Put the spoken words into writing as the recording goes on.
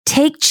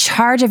Take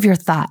charge of your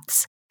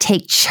thoughts.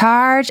 Take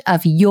charge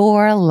of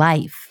your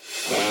life.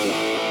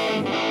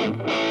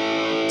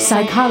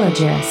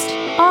 Psychologist,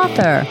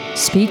 author,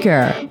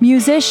 speaker,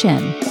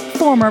 musician,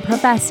 former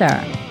professor,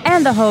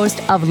 and the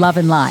host of Love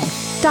and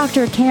Life,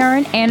 Dr.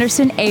 Karen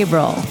Anderson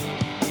Averill.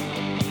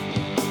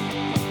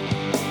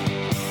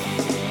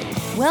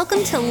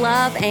 Welcome to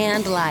Love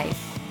and Life.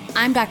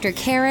 I'm Dr.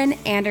 Karen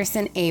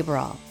Anderson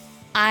Averill.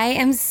 I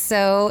am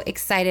so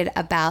excited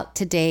about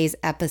today's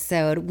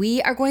episode.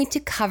 We are going to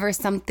cover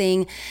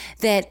something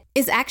that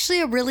is actually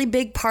a really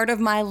big part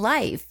of my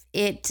life.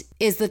 It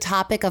is the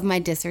topic of my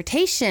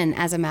dissertation,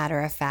 as a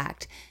matter of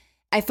fact.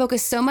 I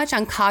focus so much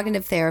on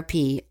cognitive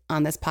therapy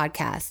on this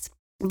podcast,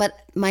 but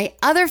my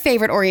other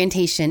favorite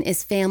orientation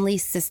is family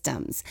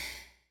systems.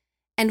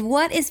 And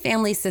what is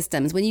family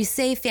systems? When you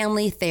say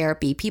family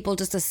therapy, people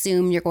just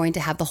assume you're going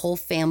to have the whole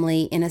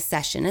family in a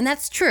session, and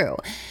that's true.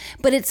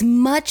 But it's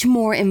much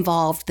more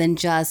involved than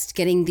just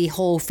getting the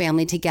whole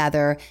family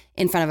together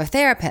in front of a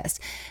therapist.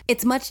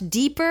 It's much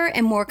deeper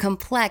and more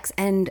complex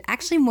and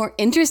actually more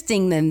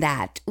interesting than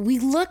that. We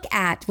look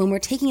at, when we're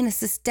taking a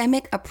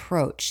systemic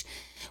approach,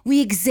 we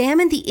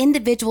examine the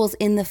individuals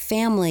in the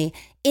family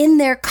in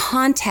their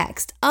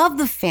context of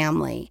the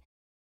family.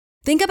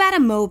 Think about a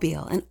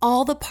mobile and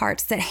all the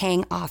parts that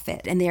hang off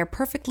it, and they are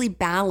perfectly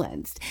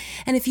balanced.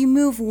 And if you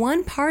move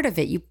one part of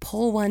it, you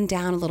pull one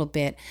down a little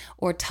bit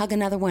or tug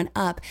another one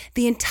up,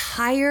 the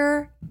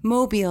entire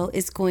mobile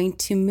is going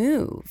to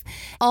move.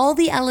 All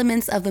the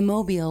elements of the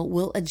mobile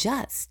will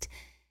adjust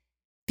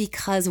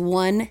because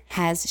one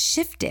has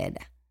shifted.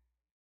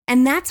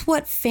 And that's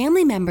what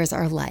family members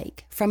are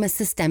like from a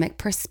systemic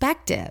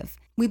perspective.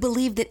 We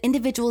believe that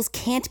individuals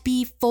can't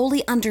be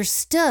fully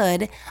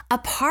understood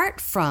apart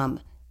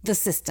from the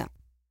system.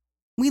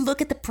 We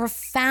look at the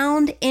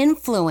profound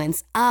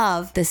influence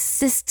of the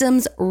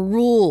system's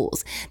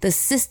rules, the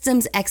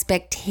system's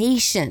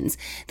expectations,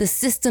 the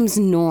system's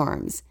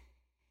norms.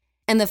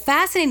 And the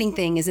fascinating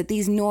thing is that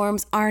these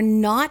norms are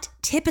not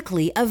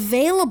typically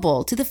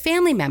available to the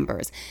family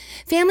members.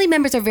 Family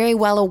members are very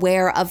well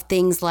aware of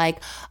things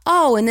like,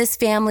 oh, in this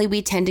family,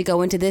 we tend to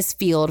go into this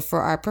field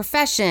for our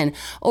profession,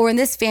 or in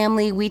this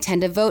family, we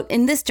tend to vote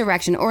in this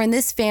direction, or in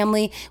this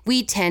family,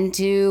 we tend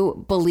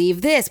to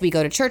believe this. We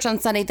go to church on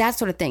Sunday, that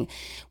sort of thing.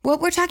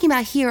 What we're talking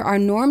about here are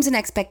norms and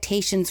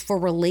expectations for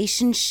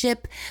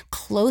relationship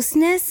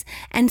closeness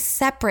and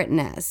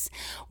separateness.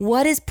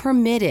 What is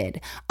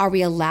permitted? Are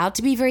we allowed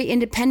to be very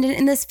independent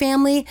in this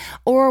family,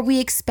 or are we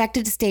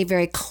expected to stay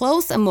very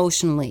close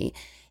emotionally?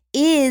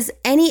 Is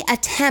any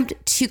attempt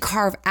to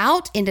carve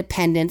out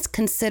independence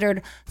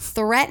considered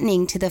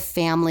threatening to the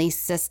family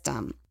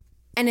system?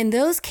 And in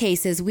those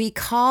cases, we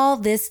call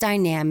this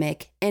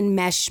dynamic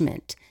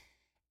enmeshment.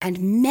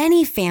 And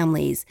many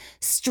families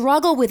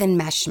struggle with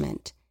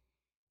enmeshment.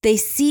 They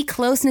see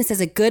closeness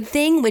as a good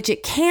thing, which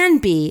it can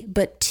be,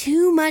 but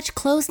too much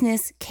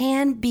closeness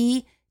can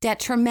be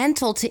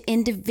detrimental to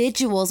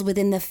individuals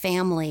within the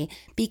family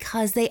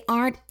because they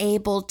aren't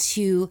able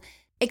to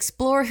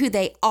explore who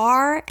they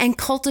are and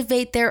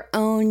cultivate their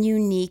own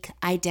unique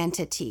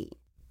identity.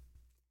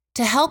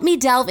 To help me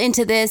delve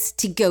into this,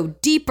 to go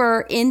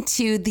deeper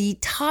into the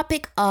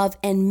topic of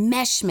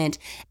enmeshment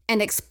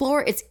and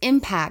explore its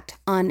impact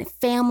on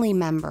family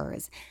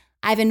members,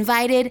 I've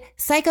invited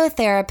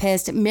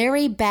psychotherapist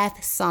Mary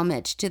Beth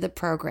Somich to the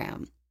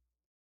program.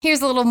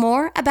 Here's a little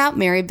more about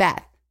Mary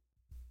Beth.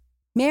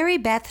 Mary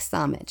Beth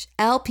Somich,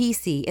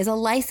 LPC, is a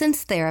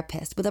licensed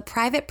therapist with a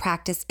private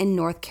practice in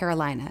North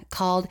Carolina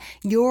called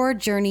Your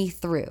Journey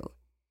Through.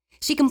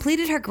 She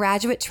completed her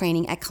graduate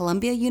training at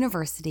Columbia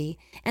University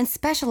and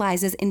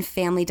specializes in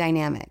family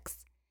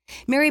dynamics.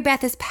 Mary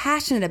Beth is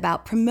passionate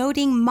about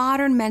promoting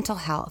modern mental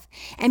health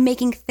and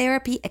making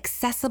therapy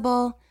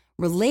accessible,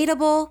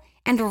 relatable,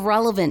 and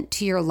relevant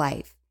to your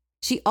life.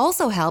 She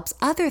also helps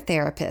other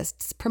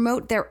therapists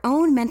promote their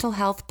own mental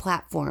health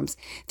platforms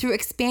through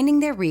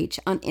expanding their reach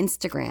on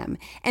Instagram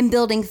and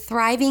building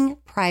thriving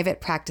private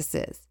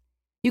practices.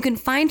 You can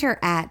find her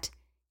at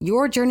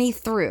Your Journey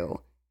Through,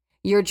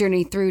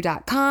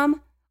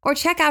 yourjourneythrough.com, or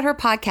check out her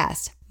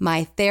podcast,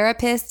 My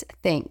Therapist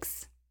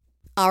Thinks.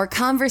 Our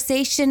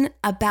conversation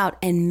about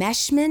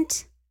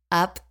enmeshment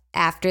up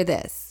after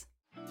this.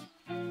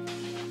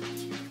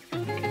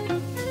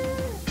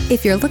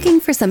 If you're looking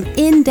for some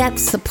in-depth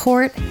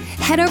support,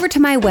 head over to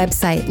my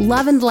website,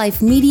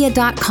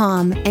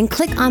 loveandlifemedia.com, and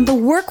click on the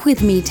Work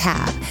With Me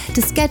tab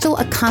to schedule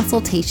a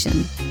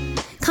consultation.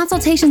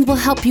 Consultations will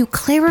help you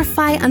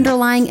clarify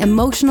underlying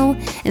emotional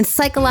and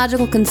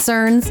psychological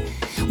concerns.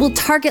 We'll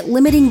target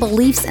limiting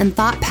beliefs and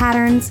thought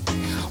patterns.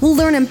 We'll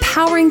learn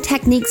empowering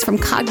techniques from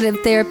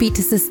cognitive therapy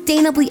to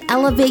sustainably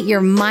elevate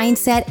your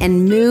mindset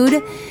and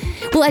mood.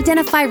 We'll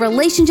identify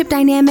relationship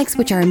dynamics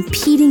which are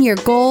impeding your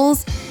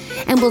goals.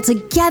 And we'll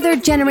together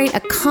generate a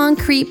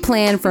concrete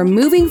plan for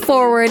moving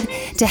forward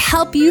to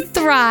help you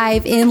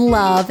thrive in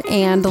love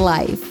and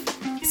life.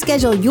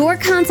 Schedule your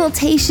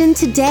consultation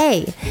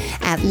today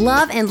at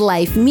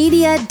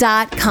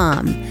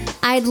loveandlifemedia.com.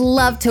 I'd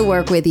love to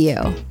work with you.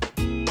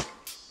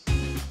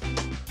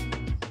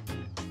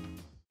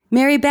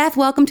 Mary Beth,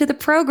 welcome to the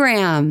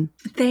program.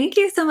 Thank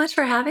you so much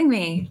for having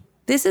me.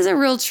 This is a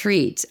real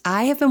treat.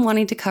 I have been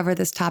wanting to cover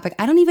this topic.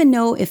 I don't even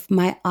know if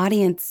my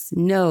audience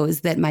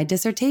knows that my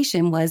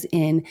dissertation was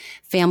in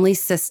family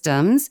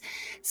systems.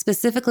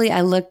 Specifically, I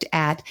looked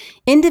at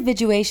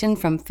individuation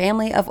from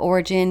family of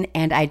origin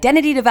and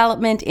identity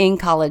development in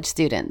college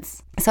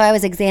students. So I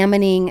was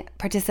examining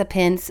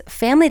participants'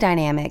 family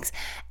dynamics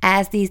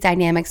as these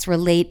dynamics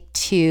relate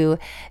to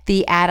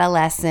the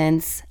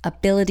adolescent's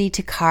ability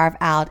to carve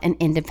out an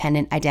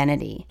independent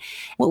identity.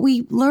 What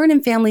we learn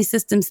in family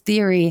systems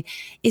theory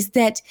is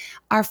that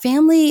our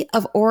family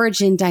of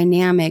origin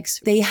dynamics,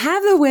 they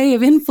have a way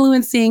of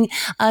influencing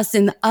us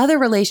in other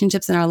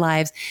relationships in our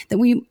lives that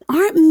we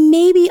aren't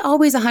maybe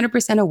always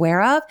 100%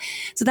 aware of.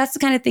 So that's the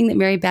kind of thing that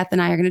Mary Beth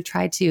and I are going to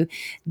try to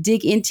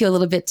dig into a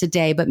little bit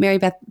today. But Mary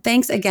Beth,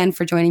 thanks again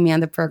for joining me on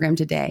the program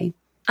today.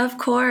 Of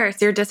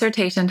course. Your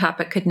dissertation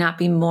topic could not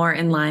be more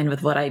in line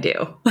with what I do.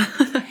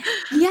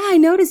 Yeah, I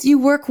noticed you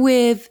work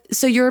with,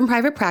 so you're in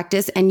private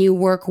practice and you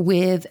work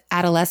with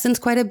adolescents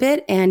quite a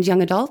bit and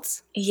young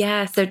adults?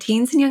 Yeah, so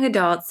teens and young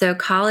adults. So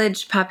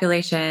college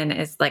population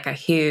is like a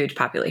huge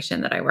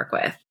population that I work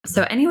with.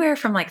 So anywhere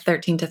from like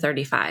 13 to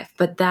 35,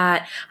 but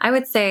that I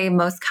would say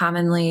most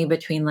commonly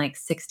between like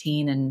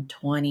 16 and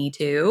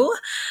 22.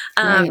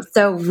 Right.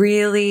 So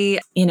really,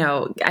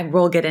 I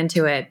will get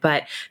into it,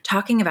 but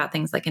talking about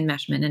things like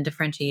enmeshment and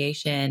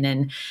differentiation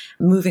and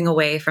moving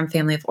away from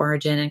family of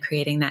origin and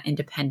creating that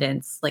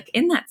independence, like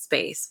in that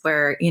space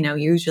where,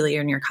 usually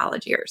you're in your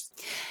college years.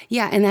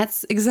 Yeah, and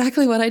that's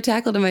exactly what I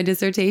tackled in my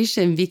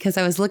dissertation because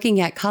I was looking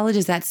at college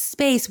as that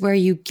space where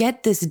you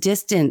get this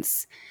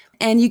distance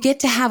and you get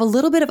to have a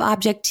little bit of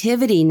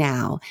objectivity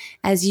now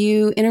as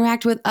you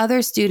interact with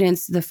other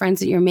students, the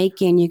friends that you're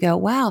making. You go,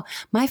 wow,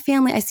 my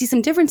family, I see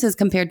some differences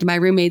compared to my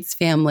roommate's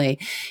family.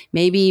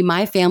 Maybe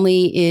my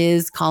family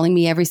is calling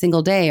me every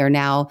single day or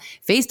now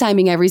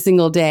FaceTiming every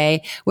single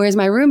day, whereas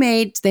my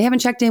roommate, they haven't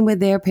checked in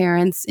with their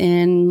parents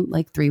in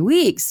like 3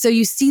 weeks. So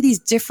you see these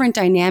different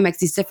dynamics,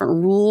 these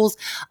different rules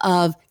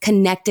of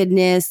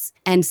connectedness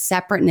and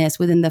separateness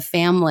within the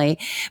family.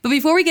 But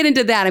before we get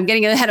into that, I'm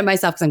getting ahead of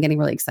myself because I'm getting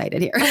really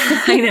excited here.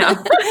 I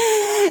know.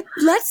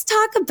 Let's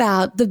talk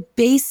about the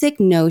basic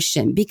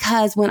notion,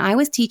 because when I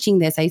was teaching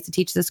this, I used to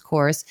teach this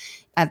course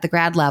at the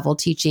grad level,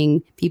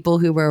 teaching people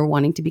who were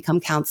wanting to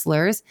become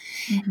counselors.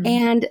 Mm-hmm.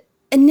 And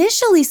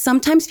initially,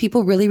 sometimes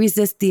people really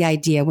resist the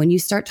idea when you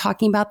start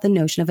talking about the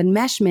notion of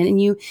enmeshment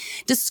and you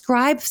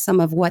describe some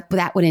of what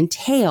that would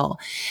entail.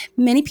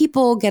 Many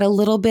people get a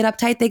little bit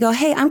uptight. They go,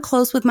 hey, I'm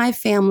close with my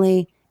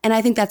family. And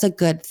I think that's a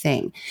good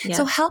thing. Yeah.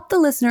 So help the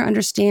listener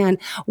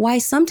understand why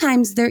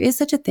sometimes there is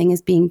such a thing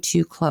as being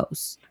too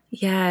close.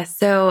 Yeah.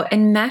 So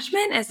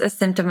enmeshment is a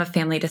symptom of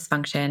family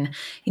dysfunction.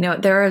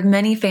 There are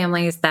many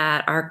families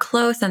that are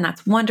close and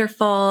that's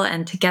wonderful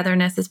and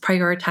togetherness is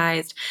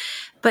prioritized.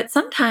 But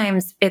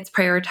sometimes it's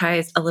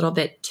prioritized a little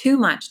bit too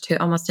much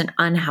to almost an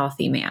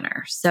unhealthy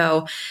manner.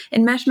 So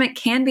enmeshment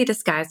can be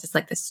disguised as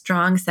like this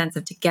strong sense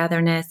of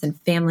togetherness and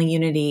family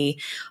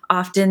unity.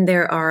 Often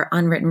there are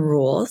unwritten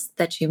rules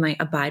that you might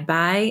abide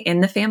by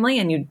in the family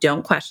and you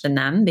don't question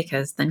them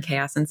because then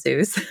chaos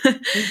ensues.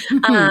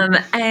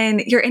 And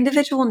your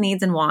individual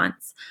needs and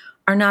wants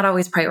are not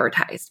always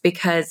prioritized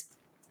because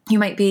you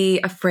might be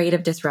afraid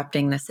of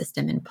disrupting the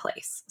system in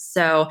place.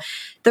 So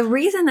the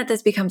reason that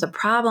this becomes a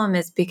problem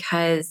is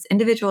because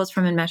individuals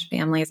from enmeshed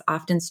families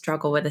often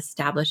struggle with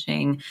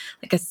establishing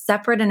like a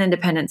separate and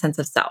independent sense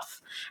of self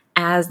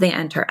as they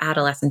enter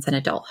adolescence and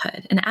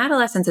adulthood. And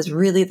adolescence is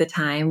really the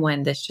time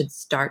when this should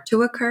start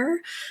to occur,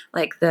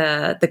 like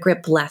the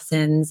grip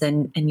lessens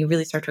and you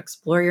really start to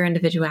explore your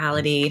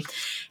individuality.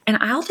 And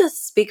I'll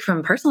just speak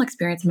from personal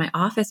experience in my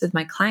office with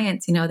my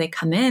clients. They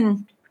come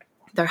in,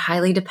 they're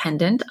highly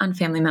dependent on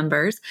family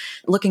members,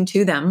 looking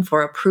to them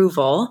for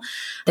approval.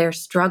 They're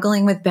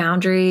struggling with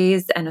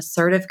boundaries and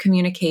assertive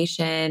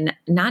communication,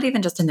 not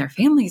even just in their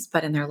families,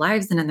 but in their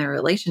lives and in their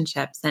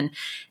relationships. And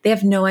they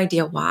have no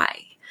idea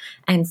why.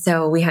 And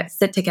so we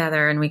sit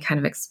together and we kind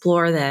of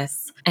explore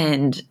this.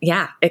 And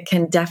yeah, it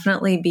can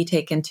definitely be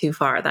taken too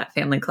far, that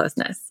family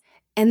closeness.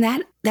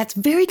 And that's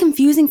very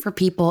confusing for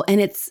people. And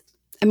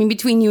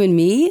between you and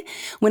me,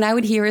 when I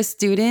would hear a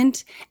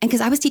student, and because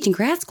I was teaching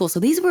grad school,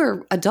 so these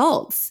were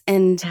adults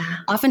and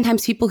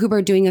oftentimes people who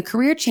were doing a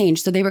career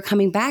change. So they were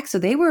coming back. So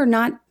they were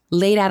not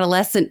late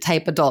adolescent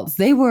type adults.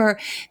 They were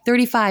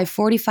 35,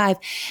 45.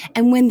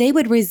 And when they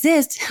would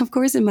resist, of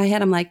course, in my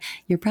head, I'm like,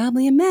 you're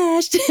probably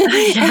enmeshed.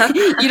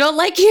 You don't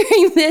like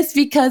hearing this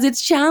because it's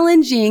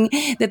challenging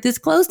that this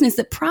closeness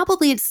that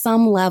probably at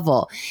some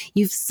level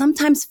you've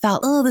sometimes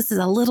felt, oh, this is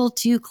a little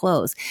too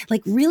close.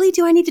 Like, really,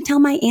 do I need to tell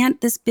my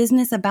aunt this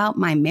business about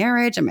my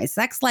marriage and my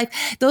sex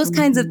life? Those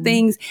kinds of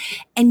things.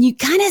 And you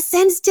kind of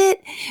sensed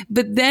it,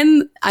 but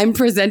then I'm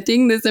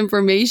presenting this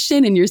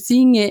information and you're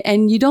seeing it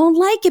and you don't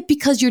like it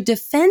because you're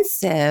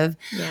defensive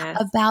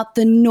about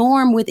the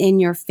norm within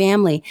your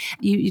family.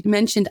 You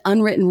mentioned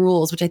unwritten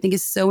rules, which I think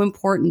is so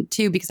important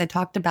too, because I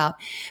talked about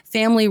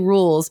family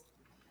rules.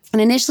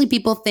 And initially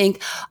people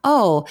think,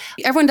 oh,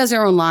 everyone does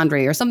their own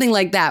laundry or something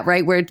like that,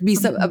 right? Where it'd be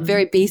a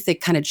very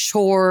basic kind of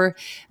chore,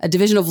 a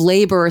division of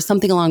labor or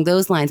something along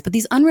those lines. But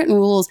these unwritten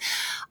rules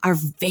are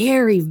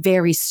very,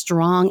 very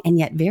strong and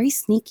yet very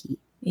sneaky.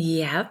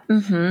 Yep.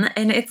 Mm-hmm.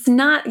 And it's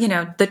not,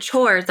 the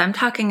chores I'm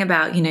talking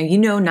about,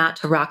 not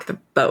to rock the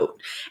boat.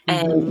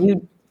 And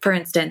you, for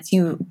instance,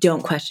 you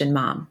don't question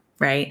mom,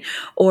 right?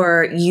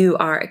 Or you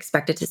are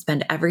expected to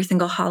spend every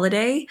single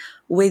holiday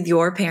with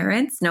your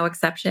parents, no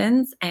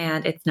exceptions.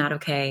 And it's not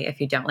okay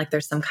if you don't. Like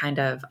there's some kind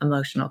of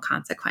emotional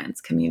consequence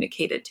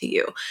communicated to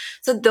you.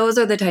 So those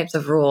are the types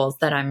of rules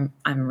that I'm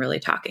really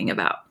talking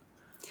about.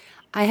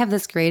 I have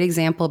this great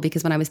example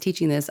because when I was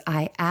teaching this,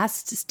 I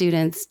asked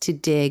students to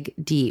dig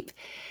deep.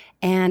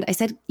 And I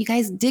said, you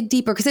guys dig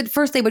deeper. Because at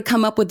first they would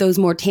come up with those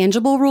more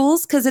tangible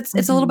rules because it's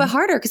a little bit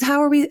harder. Because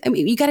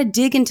you got to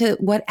dig into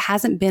what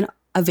hasn't been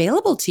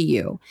available to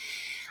you.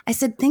 I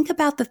said, think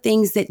about the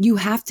things that you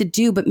have to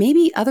do, but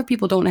maybe other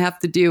people don't have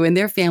to do in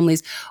their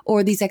families,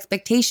 or these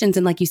expectations.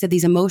 And like you said,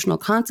 these emotional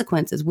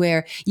consequences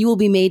where you will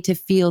be made to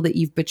feel that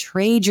you've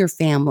betrayed your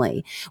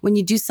family when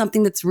you do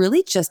something that's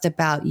really just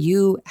about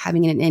you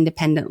having an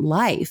independent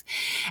life.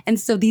 And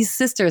so these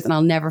sisters, and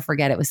I'll never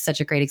forget, it was such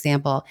a great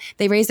example.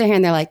 They raised their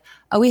hand. They're like,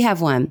 oh, we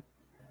have one.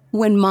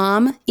 When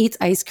mom eats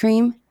ice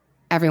cream,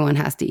 everyone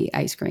has to eat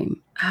ice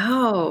cream.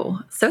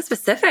 Oh, so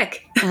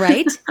specific.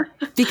 Right?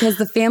 Because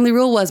the family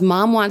rule was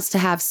mom wants to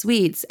have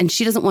sweets and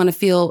she doesn't want to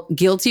feel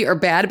guilty or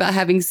bad about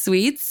having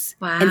sweets.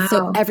 Wow. And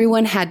so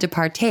everyone had to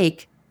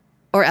partake,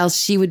 or else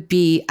she would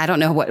be, I don't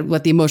know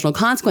what the emotional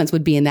consequence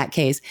would be in that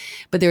case,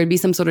 but there would be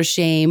some sort of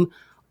shame,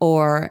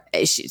 or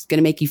she's going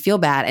to make you feel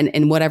bad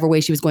in whatever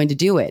way she was going to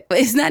do it. But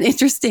isn't that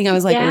interesting? I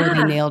was like, oh,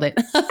 they nailed it.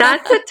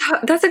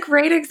 That's a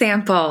great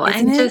example.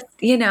 Isn't and it?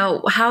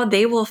 Just, how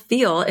they will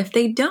feel if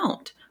they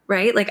don't,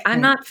 right? Like I'm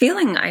not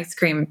feeling ice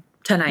cream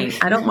tonight.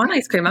 I don't want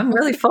ice cream. I'm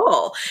really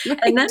full. Right.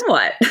 And then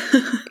what?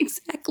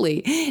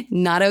 Exactly.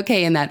 Not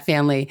okay in that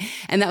family.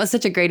 And that was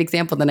such a great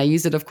example. Then I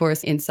used it, of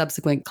course, in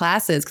subsequent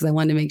classes because I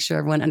wanted to make sure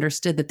everyone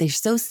understood that they're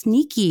so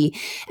sneaky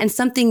and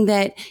something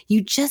that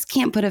you just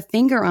can't put a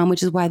finger on,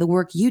 which is why the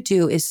work you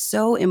do is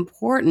so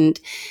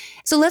important.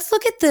 So let's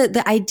look at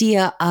the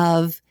idea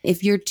of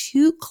if you're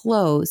too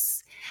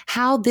close,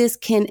 how this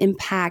can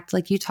impact,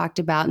 like you talked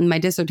about in my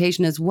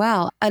dissertation as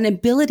well, an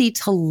ability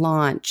to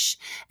launch,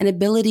 an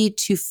ability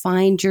to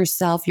find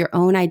yourself, your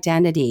own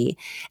identity.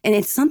 And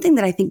it's something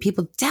that I think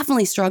people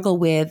definitely struggle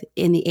with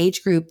in the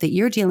age group that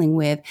you're dealing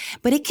with,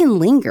 but it can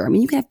linger. I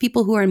mean, you can have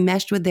people who are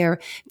enmeshed with their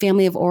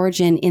family of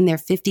origin in their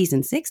 50s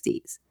and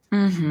 60s.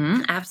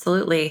 Mm-hmm,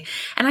 absolutely.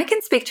 And I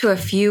can speak to a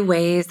few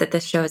ways that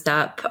this shows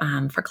up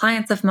for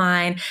clients of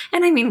mine.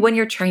 And I mean, when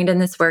you're trained in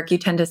this work, you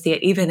tend to see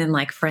it even in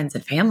like friends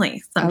and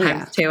family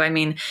sometimes too. I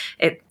mean,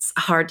 it's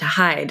hard to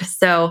hide.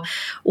 So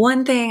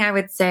one thing I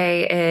would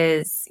say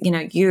is,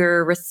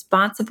 you're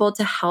responsible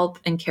to help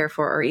and care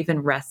for or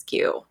even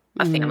rescue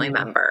a family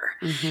member.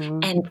 Mm-hmm.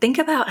 And think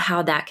about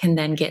how that can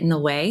then get in the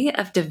way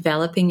of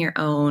developing your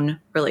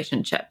own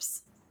relationships.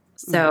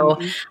 So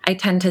I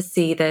tend to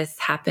see this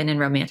happen in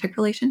romantic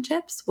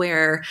relationships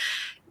where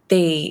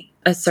a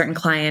certain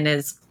client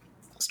is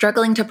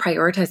struggling to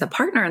prioritize a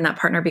partner and that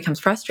partner becomes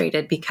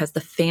frustrated because the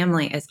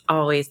family is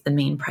always the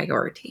main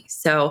priority.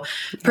 So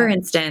for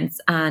instance,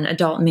 an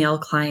adult male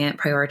client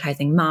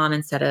prioritizing mom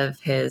instead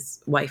of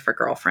his wife or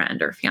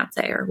girlfriend or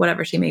fiance or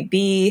whatever she may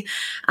be,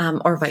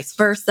 or vice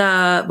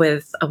versa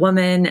with a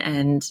woman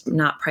and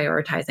not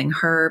prioritizing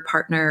her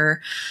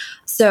partner.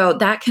 So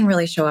that can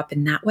really show up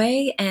in that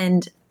way.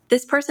 And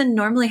this person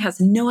normally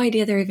has no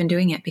idea they're even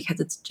doing it because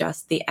it's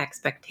just the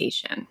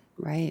expectation.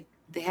 Right.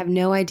 They have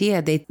no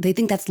idea. They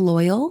think that's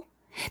loyal.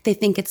 They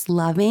think it's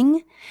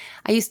loving.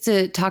 I used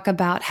to talk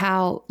about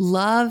how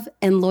love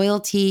and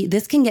loyalty,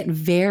 this can get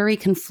very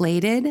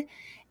conflated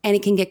and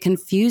it can get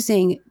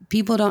confusing.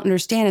 People don't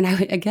understand.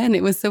 And again,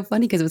 it was so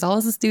funny because it was all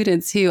the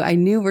students who I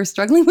knew were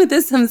struggling with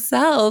this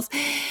themselves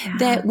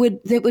that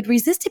would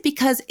resist it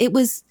because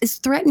it's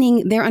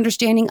threatening their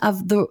understanding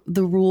of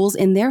the rules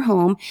in their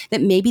home that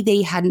maybe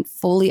they hadn't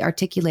fully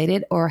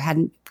articulated or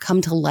hadn't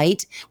come to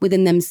light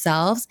within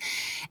themselves.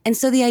 And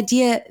so the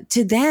idea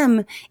to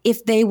them,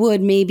 if they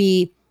would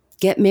maybe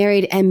get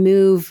married and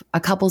move a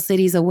couple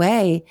cities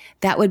away,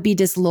 that would be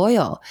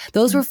disloyal.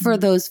 Those were for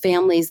those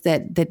families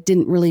that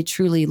didn't really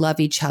truly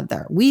love each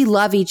other. We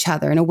love each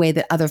other in a way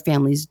that other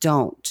families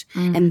don't.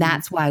 And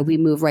that's why we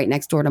move right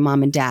next door to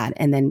mom and dad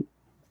and then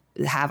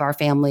have our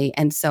family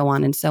and so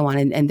on and so on.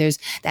 And there's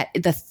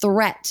the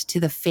threat to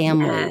the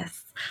family. Yes.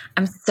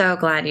 I'm so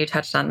glad you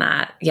touched on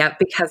that. Yep,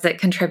 because it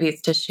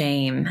contributes to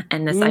shame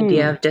and this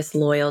idea of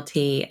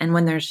disloyalty. And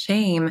when there's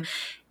shame,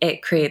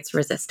 it creates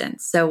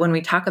resistance. So when we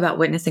talk about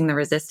witnessing the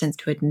resistance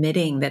to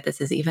admitting that this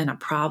is even a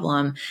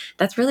problem,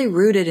 that's really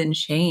rooted in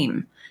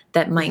shame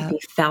that might be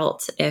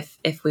felt if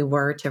we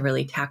were to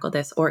really tackle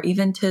this, or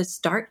even to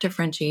start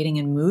differentiating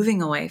and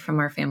moving away from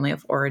our family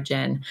of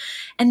origin.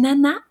 And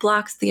then that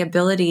blocks the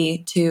ability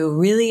to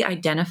really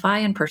identify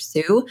and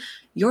pursue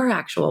your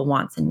actual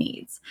wants and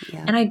needs.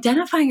 Yeah. And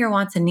identifying your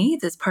wants and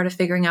needs is part of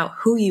figuring out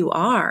who you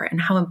are and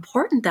how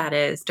important that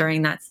is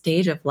during that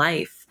stage of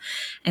life.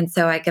 And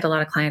so I get a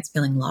lot of clients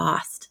feeling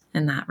lost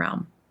in that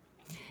realm.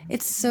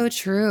 It's so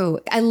true.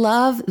 I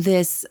love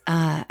this.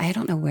 I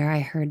don't know where I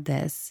heard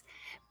this,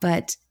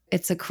 but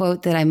it's a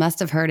quote that I must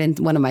have heard in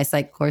one of my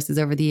psych courses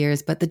over the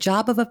years. But the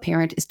job of a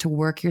parent is to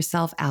work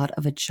yourself out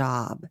of a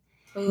job.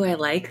 Oh, I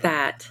like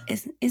that.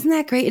 Isn't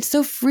that great? It's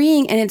so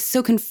freeing and it's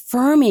so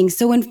confirming.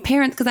 So when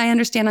parents, because I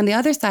understand on the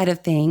other side of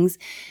things,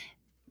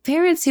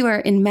 parents who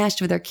are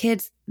enmeshed with their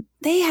kids,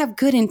 they have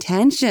good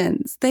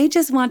intentions. They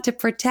just want to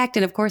protect.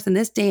 And of course, in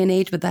this day and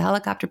age with the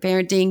helicopter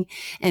parenting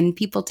and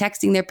people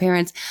texting their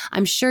parents,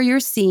 I'm sure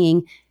you're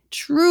seeing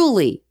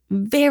truly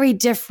very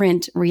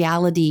different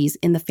realities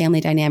in the family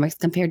dynamics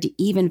compared to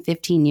even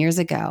 15 years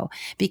ago,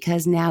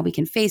 because now we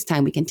can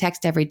FaceTime, we can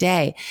text every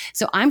day.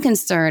 So I'm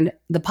concerned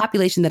the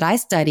population that I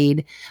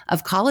studied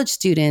of college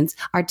students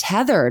are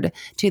tethered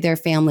to their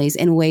families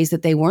in ways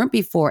that they weren't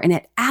before. And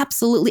it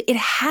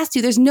has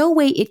to. There's no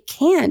way it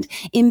can't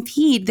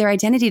impede their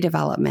identity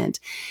development.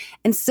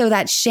 And so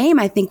that shame,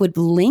 I think, would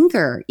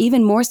linger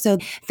even more so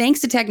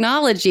thanks to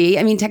technology.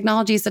 I mean,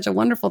 technology is such a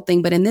wonderful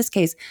thing, but in this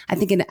case, I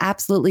think it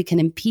absolutely can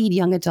impede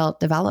young adult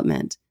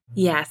development.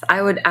 Yes,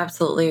 I would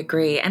absolutely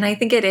agree. And I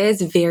think it is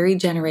very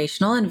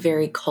generational and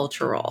very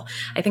cultural.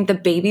 I think the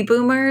baby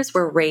boomers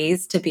were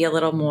raised to be a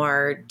little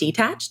more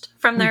detached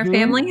from their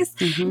families.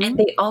 And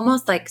they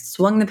almost like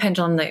swung the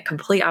pendulum the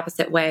complete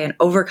opposite way and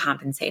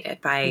overcompensated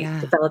by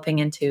developing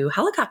into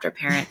helicopter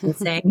parents and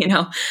saying,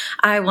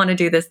 I want to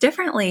do this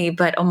differently,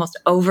 but almost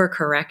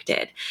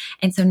overcorrected.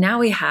 And so now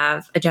we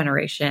have a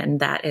generation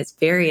that is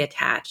very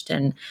attached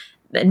and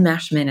the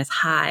enmeshment is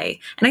high.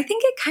 And I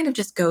think it kind of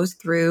just goes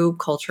through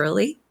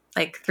culturally,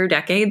 like through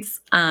decades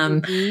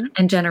and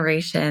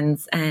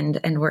generations.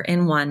 And we're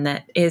in one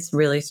that is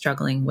really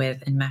struggling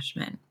with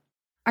enmeshment.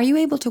 Are you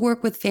able to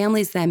work with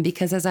families then?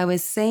 Because as I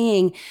was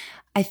saying,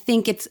 I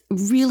think it's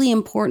really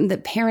important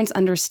that parents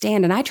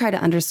understand, and I try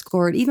to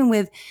underscore it even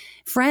with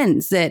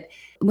friends, that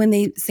when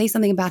they say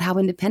something about how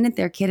independent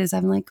their kid is,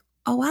 I'm like,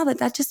 oh, wow,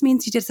 that just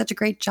means you did such a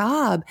great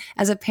job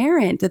as a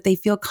parent, that they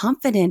feel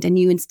confident and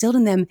you instilled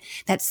in them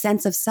that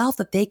sense of self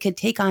that they could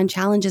take on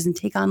challenges and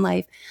take on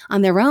life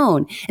on their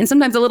own. And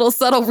sometimes a little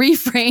subtle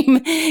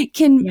reframe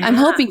I'm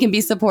hoping can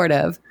be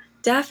supportive.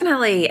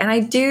 Definitely. And I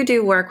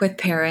do work with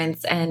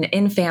parents and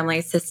in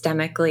families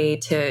systemically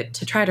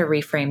to try to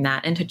reframe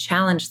that and to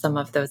challenge some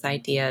of those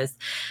ideas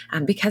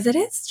because it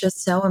is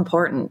just so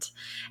important.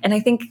 And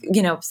I think,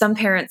 some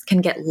parents can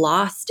get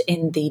lost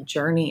in the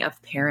journey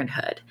of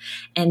parenthood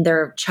and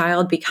their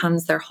child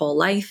becomes their whole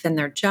life and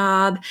their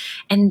job.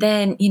 And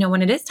then,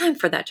 when it is time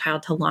for that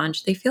child to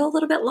launch, they feel a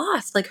little bit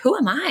lost. Like, who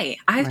am I?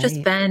 I've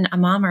just been a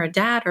mom or a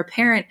dad or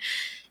parent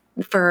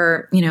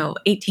for,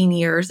 18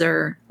 years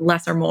or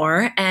less or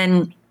more.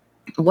 And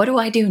what do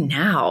I do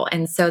now?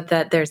 And so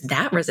that there's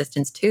that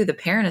resistance too. The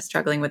parent is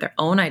struggling with their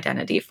own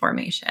identity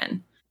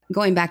formation.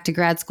 Going back to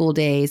grad school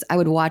days, I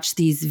would watch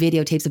these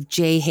videotapes of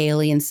Jay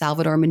Haley and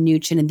Salvador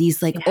Minuchin and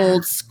these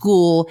old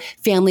school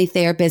family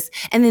therapists.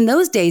 And in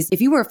those days,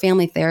 if you were a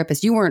family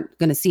therapist, you weren't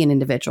going to see an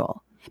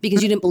individual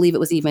because you didn't believe it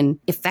was even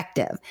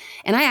effective.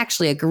 And I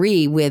actually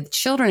agree with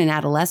children and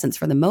adolescents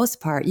for the most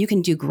part. You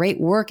can do great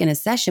work in a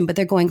session, but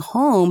they're going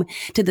home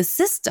to the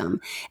system.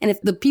 And if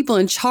the people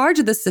in charge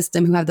of the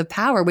system who have the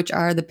power, which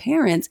are the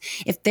parents,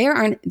 if they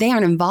aren't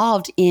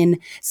involved in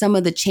some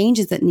of the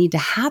changes that need to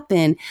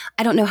happen,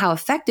 I don't know how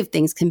effective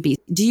things can be.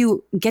 Do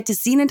you get to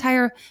see an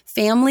entire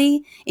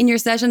family in your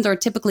sessions, or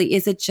typically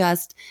is it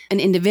just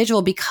an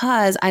individual?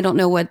 Because I don't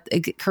know what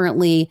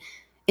currently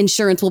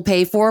insurance will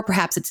pay for.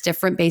 Perhaps it's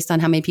different based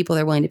on how many people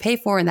they're willing to pay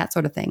for and that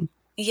sort of thing.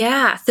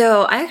 Yeah.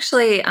 So I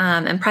actually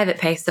am private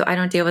pay, so I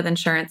don't deal with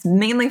insurance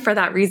mainly for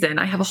that reason.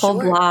 I have a whole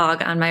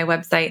blog on my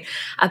website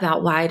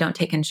about why I don't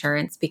take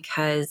insurance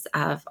because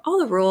of all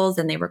the rules,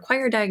 and they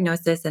require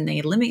diagnosis and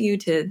they limit you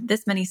to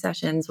this many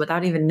sessions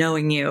without even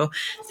knowing you,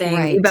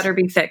 saying you better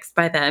be fixed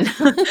by then.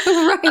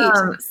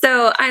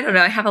 So I don't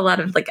know. I have a lot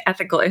of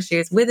ethical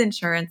issues with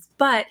insurance,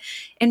 but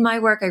in my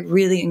work, I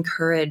really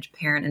encourage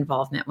parent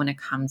involvement when it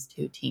comes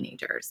to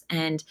teenagers.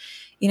 And,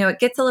 it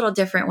gets a little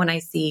different when I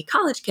see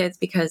college kids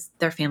because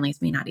their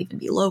families may not even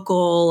be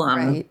local.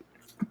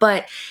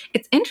 But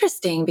it's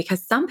interesting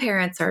because some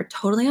parents are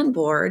totally on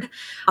board.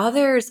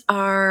 Others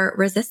are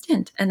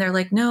resistant and they're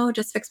like, no,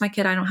 just fix my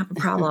kid. I don't have a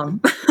problem.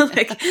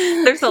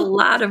 There's a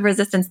lot of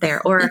resistance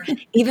there. Or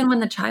even when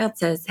the child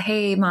says,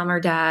 hey, mom or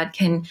dad,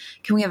 can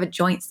we have a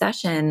joint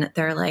session?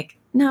 They're like,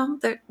 no,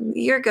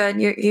 you're good.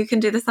 You can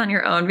do this on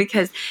your own,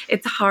 because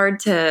it's hard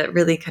to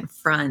really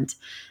confront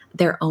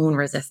their own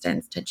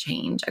resistance to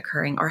change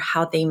occurring or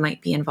how they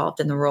might be involved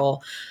in the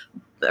role.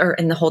 or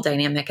in the whole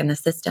dynamic in the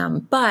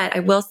system. But I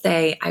will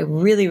say I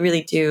really,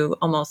 really do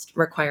almost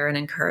require and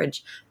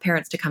encourage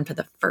parents to come to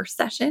the first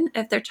session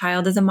if their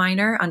child is a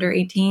minor under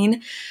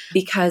 18,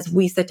 because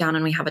we sit down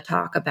and we have a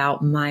talk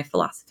about my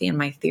philosophy and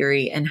my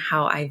theory and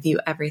how I view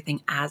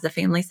everything as a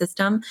family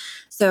system.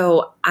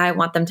 So I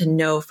want them to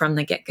know from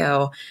the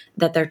get-go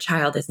that their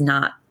child is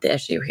not the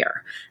issue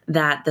here,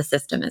 that the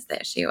system is the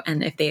issue.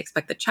 And if they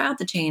expect the child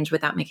to change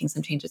without making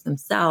some changes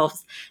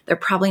themselves, they're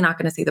probably not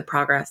going to see the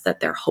progress that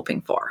they're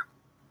hoping for.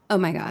 Oh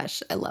my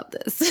gosh, I love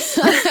this.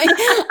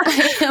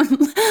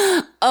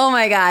 Oh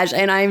my gosh.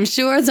 And I'm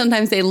sure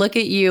sometimes they look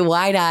at you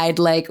wide-eyed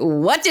like,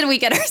 what did we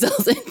get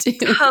ourselves into?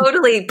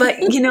 Totally.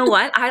 But you know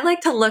what? I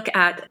like to look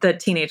at the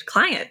teenage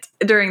client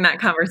during that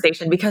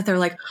conversation because they're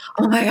like,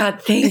 oh my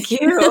God, thank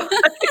you.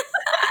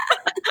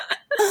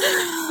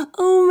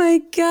 Oh my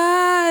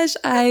gosh,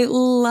 I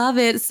love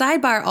it.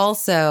 Sidebar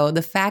also,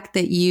 the fact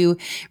that you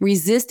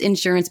resist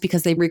insurance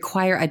because they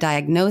require a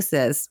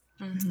diagnosis.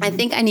 I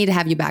think I need to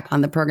have you back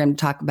on the program to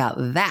talk about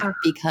that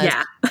because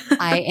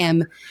I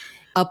am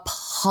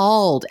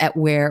appalled at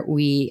where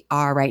we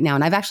are right now.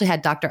 And I've actually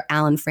had Dr.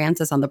 Alan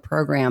Francis on the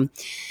program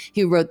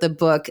who wrote the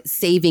book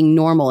Saving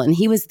Normal. And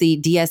he was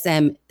the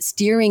DSM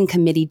steering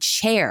committee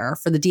chair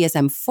for the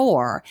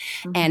DSM-4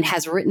 and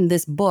has written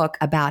this book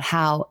about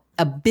how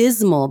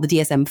abysmal the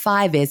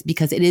DSM-5 is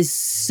because it is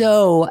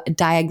so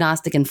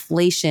diagnostic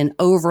inflation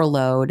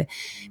overload.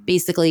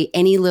 Basically,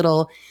 any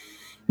little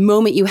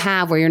moment you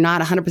have where you're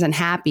not 100%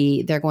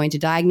 happy, they're going to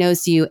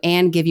diagnose you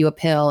and give you a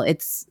pill.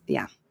 It's,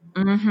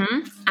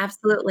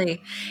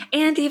 Absolutely.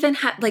 And even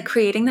like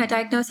creating that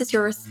diagnosis,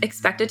 you're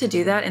expected to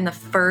do that in the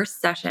first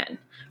session,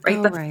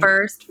 right?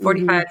 First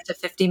 45 to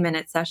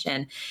 50-minute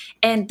session.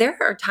 And there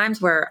are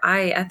times where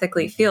I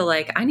ethically feel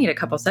like I need a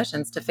couple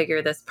sessions to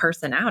figure this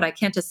person out. I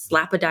can't just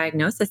slap a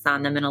diagnosis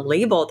on them and a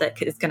label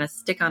that is going to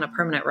stick on a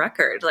permanent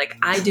record. Like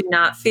I do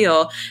not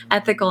feel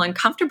ethical and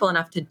comfortable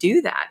enough to do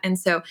that. And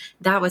so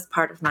that was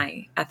part of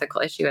my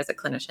ethical issue as a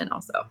clinician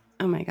also.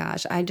 Oh my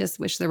gosh, I just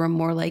wish there were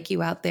more like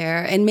you out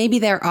there. And maybe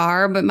there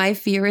are, but my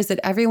fear is that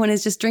everyone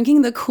is just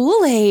drinking the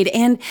Kool-Aid.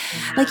 And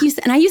like you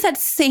said, and I use that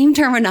same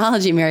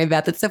terminology, Mary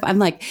Beth. It's so I'm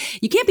like,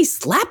 you can't be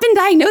slapping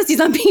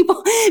diagnoses on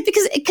people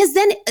because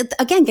then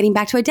again, getting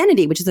back to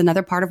identity, which is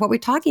another part of what we're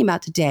talking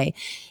about today.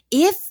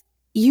 If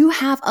you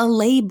have a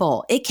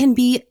label, it can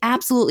be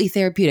absolutely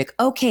therapeutic.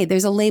 Okay,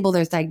 there's a label,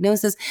 there's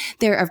diagnosis.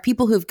 There are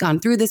people who've gone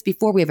through this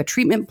before. We have a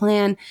treatment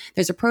plan.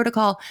 There's a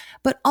protocol.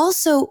 But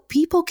also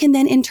people can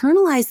then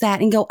internalize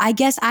that and go, I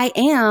guess I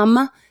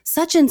am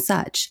such and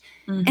such.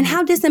 And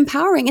how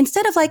disempowering.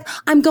 Instead of like,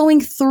 I'm going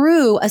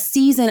through a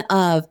season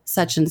of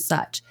such and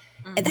such.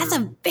 That's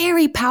a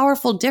very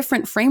powerful,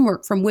 different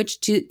framework from which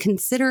to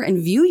consider and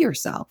view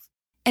yourself.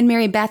 And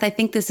Mary Beth, I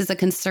think this is a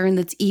concern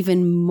that's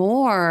even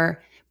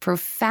more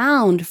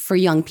profound for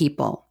young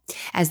people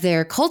as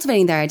they're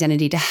cultivating their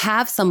identity to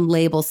have some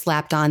label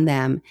slapped on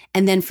them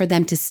and then for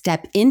them to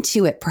step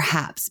into it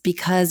perhaps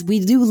because we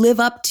do live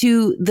up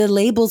to the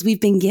labels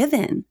we've been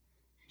given.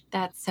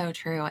 That's so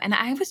true. And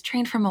I was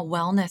trained from a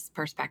wellness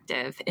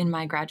perspective in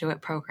my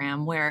graduate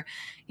program where,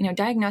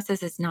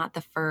 diagnosis is not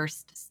the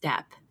first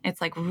step.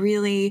 It's like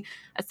really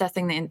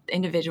assessing the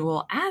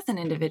individual as an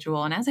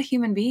individual and as a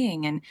human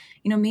being. And,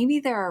 maybe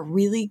there are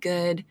really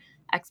good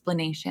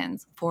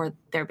explanations for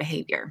their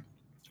behavior,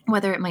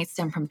 whether it might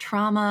stem from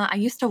trauma. I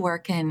used to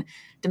work in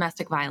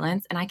domestic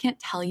violence, and I can't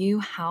tell you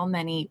how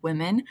many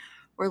women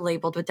were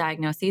labeled with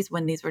diagnoses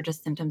when these were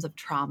just symptoms of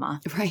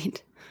trauma.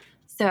 Right.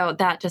 So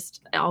that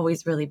just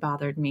always really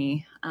bothered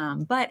me.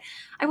 But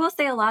I will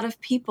say a lot of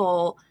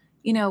people,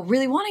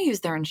 really want to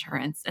use their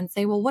insurance and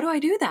say, well, what do I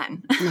do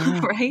then?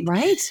 Yeah.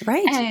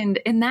 Right. And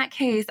in that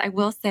case, I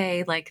will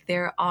say like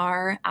there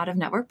are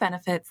out-of-network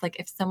benefits. Like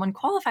if someone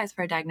qualifies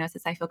for a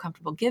diagnosis, I feel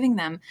comfortable giving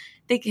them,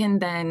 they can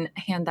then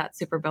hand that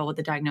super bill with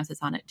the diagnosis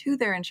on it to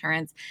their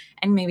insurance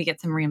and maybe get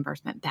some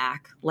reimbursement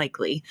back,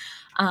 likely.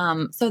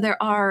 So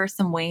there are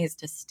some ways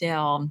to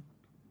still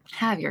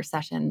have your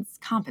sessions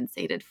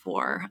compensated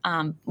for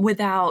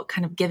without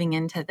kind of giving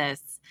into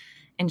this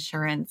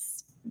insurance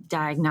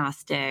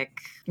diagnostic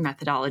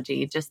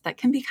methodology, just that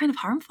can be kind of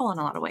harmful in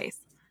a lot of ways.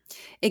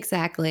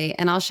 Exactly.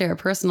 And I'll share a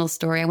personal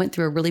story. I went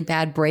through a really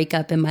bad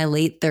breakup in my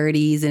late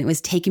 30s and it was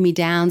taking me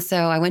down. So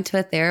I went to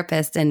a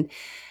therapist and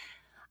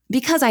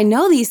because I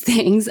know these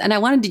things and I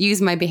wanted to use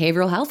my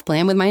behavioral health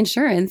plan with my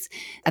insurance.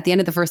 At the end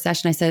of the first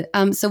session, I said,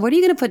 so what are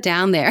you going to put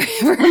down there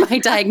for my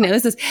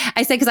diagnosis?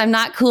 I said, because I'm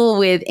not cool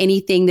with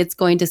anything that's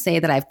going to say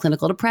that I have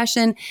clinical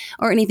depression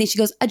or anything. She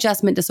goes,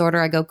 adjustment disorder.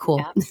 I go,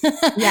 cool.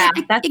 Yeah,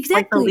 that's exactly.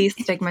 Like the least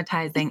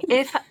stigmatizing.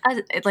 If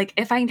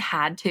I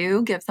had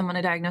to give someone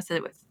a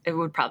diagnosis, it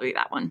would probably be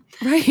that one.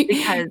 Right.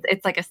 Because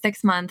it's like a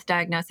 6-month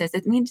diagnosis.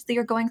 It means that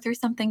you're going through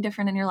something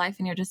different in your life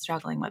and you're just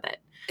struggling with it.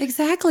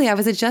 Exactly. I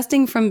was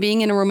adjusting from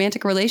being in a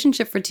romantic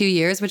relationship for 2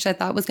 years, which I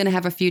thought was going to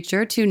have a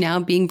future, to now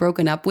being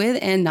broken up with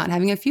and not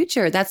having a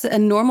future. That's a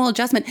normal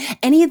adjustment.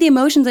 Any of the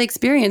emotions I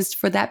experienced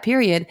for that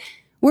period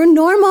We're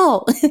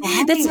normal.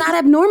 Right. That's not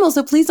abnormal.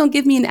 So please don't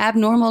give me an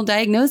abnormal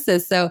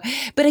diagnosis. So,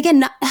 but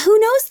again, who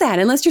knows that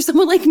unless you're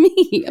someone like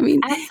me? I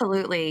mean,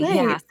 Absolutely. right.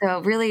 Yeah. So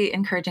really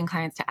encouraging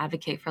clients to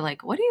advocate for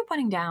like, what are you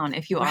putting down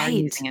if you are Right.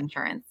 using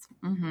insurance?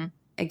 Mm-hmm.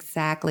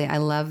 Exactly. I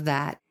love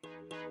that.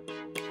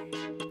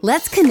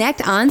 Let's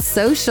connect on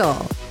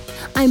social.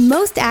 I'm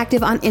most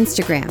active on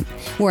Instagram,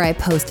 where I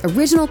post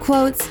original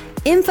quotes,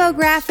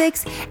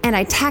 infographics, and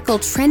I tackle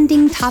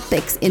trending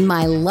topics in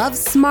my Love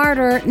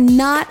Smarter,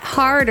 Not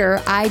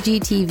Harder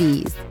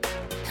IGTVs.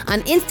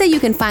 On Insta, you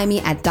can find me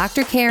at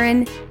Dr.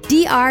 Karin,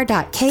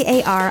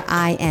 dr.karin.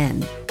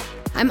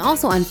 I'm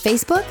also on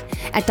Facebook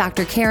at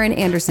Dr. Karin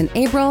Anderson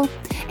Abril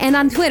and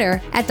on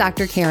Twitter at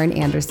Dr. Karin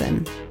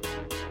Anderson.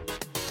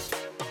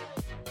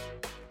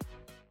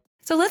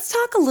 So let's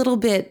talk a little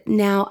bit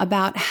now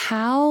about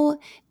how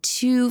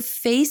to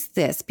face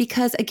this,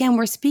 because again,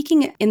 we're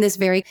speaking in this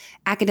very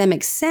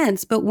academic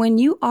sense, but when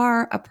you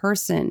are a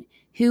person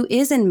who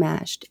is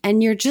enmeshed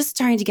and you're just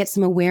starting to get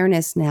some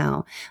awareness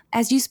now,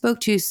 as you spoke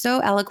to so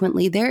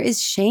eloquently, there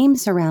is shame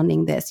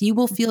surrounding this. You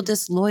will feel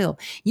disloyal.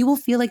 You will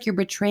feel like you're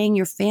betraying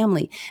your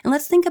family. And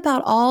let's think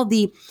about all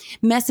the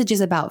messages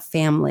about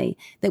family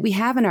that we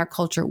have in our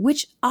culture,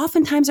 which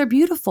oftentimes are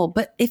beautiful.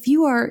 But if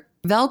you are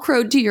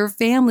Velcroed to your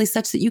family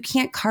such that you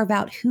can't carve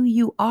out who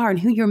you are and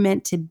who you're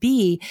meant to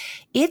be,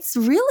 it's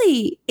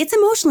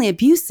emotionally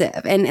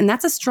abusive. And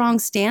that's a strong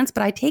stance,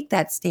 but I take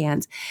that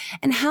stance.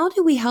 And how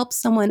do we help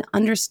someone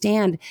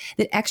understand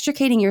that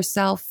extricating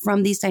yourself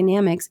from these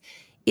dynamics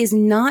is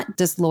not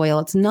disloyal,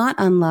 it's not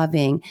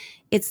unloving,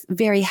 it's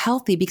very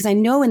healthy? Because I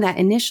know in that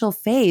initial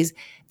phase,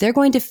 they're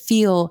going to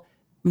feel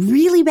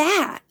really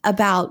bad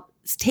about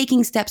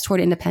taking steps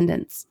toward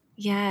independence.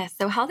 Yes.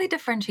 So healthy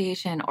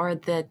differentiation, or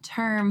the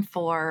term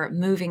for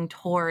moving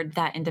toward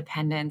that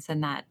independence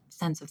and that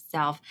sense of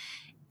self,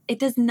 it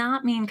does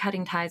not mean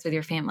cutting ties with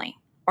your family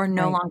or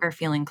no Right. longer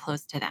feeling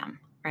close to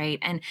them. Right.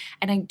 And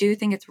I do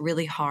think it's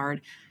really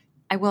hard.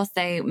 I will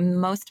say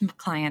most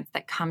clients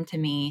that come to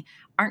me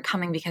aren't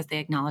coming because they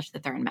acknowledge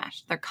that they're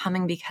enmeshed. They're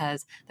coming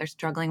because they're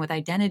struggling with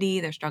identity.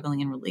 They're struggling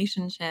in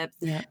relationships.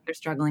 Yeah. They're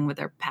struggling with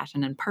their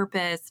passion and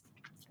purpose.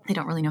 They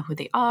don't really know who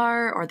they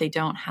are, or they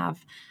don't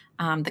have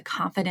the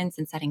confidence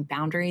in setting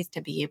boundaries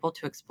to be able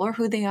to explore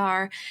who they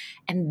are.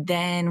 And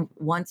then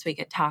once we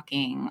get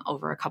talking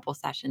over a couple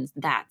sessions,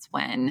 that's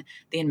when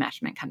the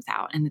enmeshment comes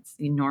out. And it's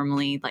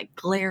normally like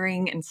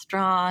glaring and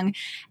strong.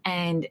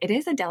 And it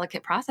is a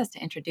delicate process to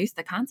introduce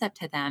the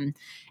concept to them.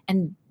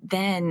 And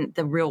then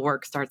the real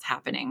work starts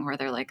happening where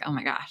they're like, oh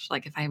my gosh,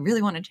 like if I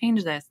really want to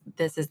change this,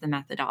 this is the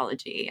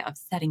methodology of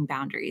setting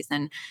boundaries.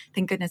 And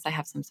thank goodness I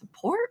have some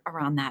support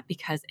around that,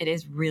 because it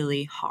is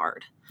really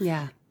hard.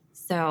 Yeah.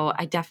 So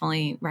I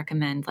definitely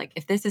recommend, like,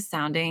 if this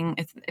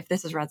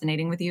is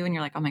resonating with you and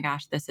you're like, oh my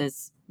gosh, this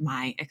is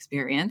my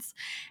experience,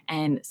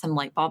 and some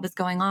light bulb is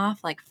going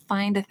off, like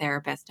find a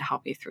therapist to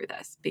help you through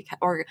this,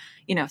 or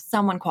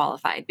someone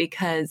qualified,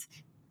 because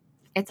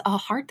it's a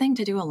hard thing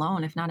to do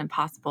alone, if not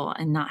impossible,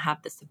 and not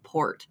have the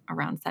support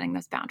around setting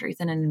those boundaries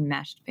in an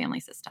enmeshed family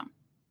system.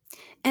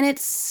 And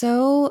it's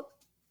so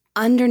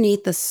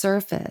underneath the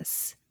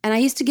surface. And I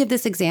used to give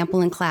this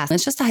example in class.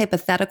 It's just a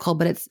hypothetical,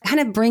 but it kind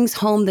of brings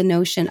home the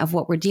notion of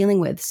what we're dealing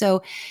with.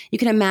 So you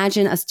can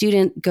imagine a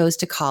student goes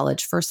to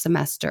college first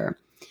semester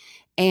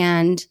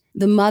and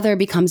the mother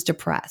becomes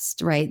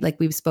depressed, right? Like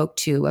we spoke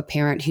to a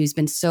parent who's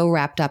been so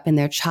wrapped up in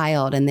their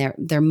child and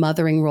their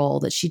mothering role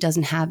that she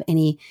doesn't have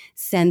any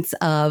sense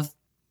of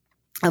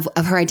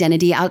her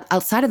identity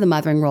outside of the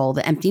mothering role,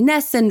 the empty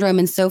nest syndrome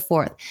and so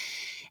forth.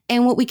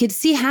 And what we could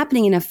see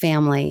happening in a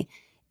family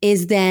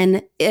is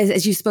then,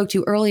 as you spoke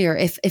to earlier,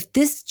 if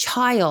this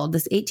child,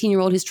 this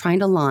 18-year-old who's trying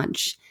to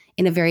launch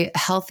in a very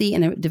healthy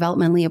and a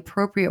developmentally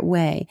appropriate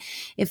way,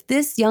 if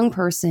this young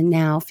person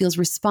now feels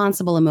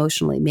responsible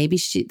emotionally, maybe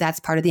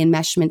that's part of the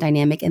enmeshment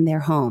dynamic in their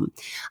home.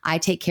 I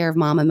take care of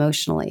mom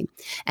emotionally,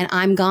 and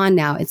I'm gone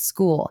now at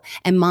school,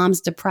 and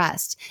mom's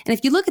depressed. And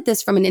if you look at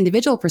this from an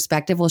individual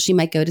perspective, well, she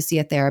might go to see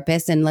a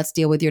therapist and let's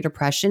deal with your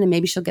depression, and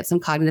maybe she'll get some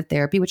cognitive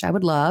therapy, which I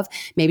would love.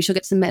 Maybe she'll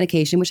get some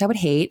medication, which I would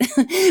hate.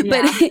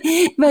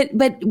 Yeah. But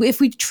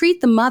if we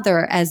treat the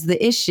mother as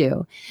the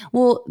issue,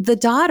 well, the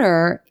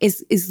daughter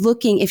is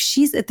looking, if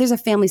there's a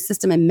family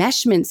system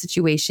enmeshment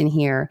situation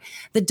here,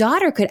 the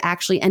daughter could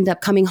actually end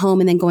up coming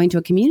home and then going to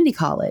a community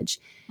college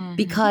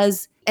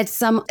because at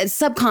some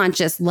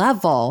subconscious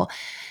level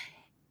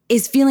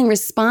is feeling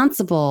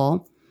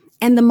responsible.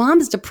 And the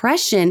mom's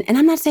depression, and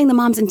I'm not saying the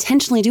mom's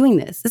intentionally doing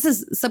this. This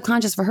is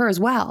subconscious for her as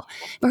well.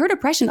 But her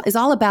depression is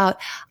all about,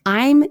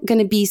 I'm going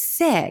to be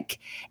sick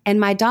and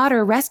my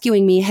daughter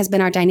rescuing me has been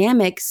our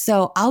dynamic.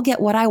 So I'll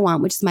get what I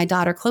want, which is my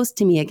daughter close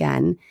to me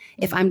again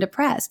if I'm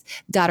depressed.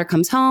 Daughter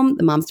comes home,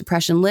 the mom's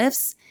depression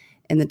lifts,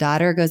 and the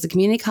daughter goes to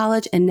community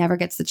college and never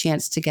gets the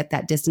chance to get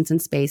that distance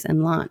and space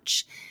and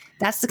launch.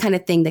 That's the kind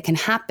of thing that can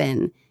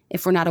happen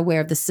if we're not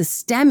aware of the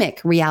systemic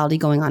reality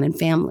going on in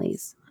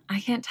families. I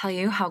can't tell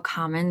you how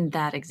common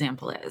that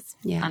example is,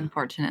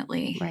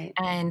 unfortunately. Right.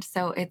 And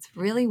so it's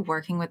really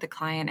working with the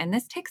client. And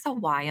this takes a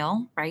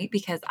while, right?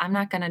 Because I'm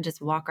not going to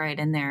just walk right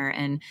in there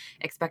and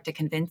expect to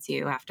convince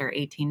you after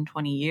 18,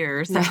 20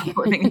 years of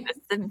living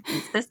in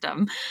this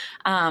system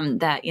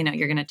that,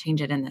 you're going to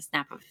change it in the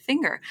snap of a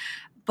finger.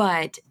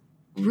 But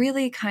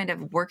really kind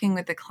of working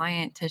with the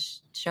client to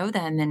show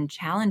them and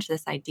challenge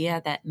this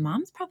idea that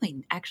mom's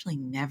probably actually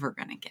never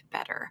going to get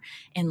better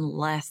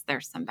unless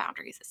there's some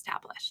boundaries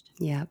established.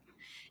 Yeah.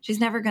 She's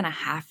never going to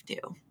have to.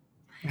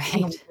 Right.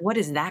 And what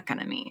is that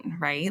going to mean,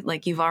 right?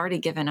 Like you've already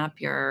given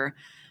up your,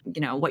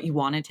 what you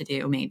wanted to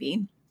do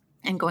maybe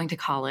and going to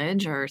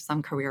college or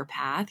some career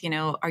path,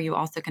 are you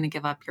also going to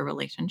give up your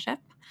relationship?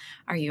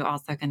 Are you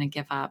also going to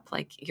give up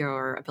like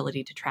your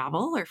ability to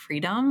travel or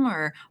freedom,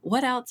 or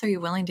what else are you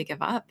willing to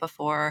give up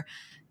before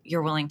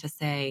you're willing to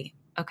say,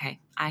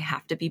 okay, I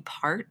have to be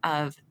part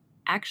of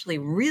actually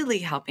really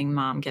helping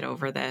mom get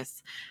over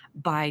this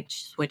by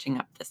switching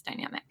up this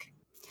dynamic?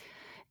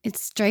 It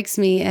strikes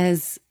me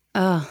as,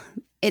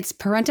 it's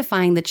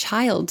parentifying the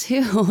child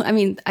too. I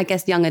mean, I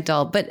guess young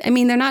adult, but I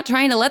mean, they're not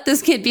trying to let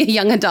this kid be a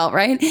young adult,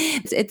 right?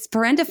 It's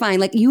parentifying.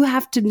 Like you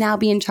have to now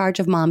be in charge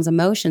of mom's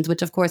emotions,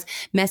 which of course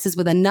messes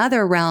with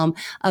another realm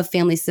of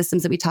family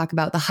systems that we talk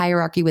about, the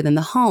hierarchy within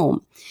the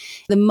home.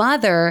 The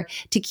mother,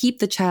 to keep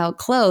the child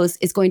close,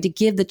 is going to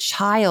give the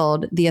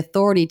child the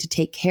authority to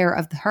take care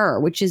of her,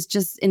 which is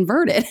just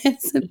inverted.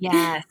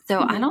 Yeah.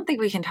 So I don't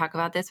think we can talk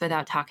about this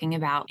without talking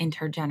about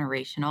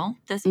intergenerational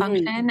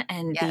dysfunction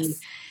and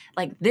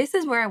this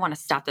is where I want to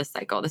stop this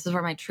cycle. This is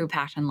where my true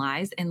passion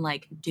lies in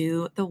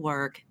do the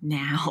work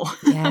now.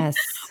 Yes.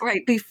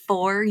 Right.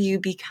 Before you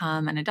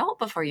become an adult,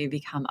 before you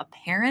become a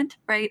parent,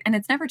 right? And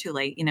it's never too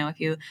late. If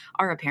you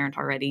are a parent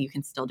already, you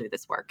can still do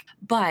this work.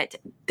 But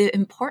the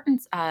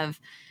importance of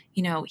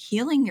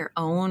healing your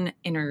own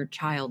inner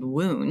child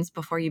wounds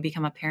before you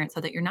become a parent so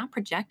that you're not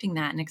projecting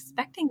that and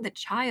expecting the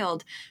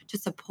child to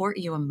support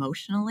you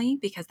emotionally,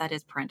 because that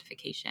is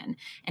parentification.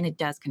 And it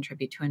does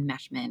contribute to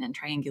enmeshment and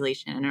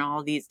triangulation and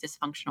all these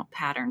dysfunctional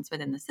patterns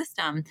within the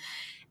system.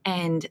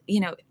 And,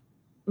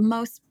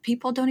 most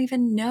people don't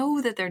even know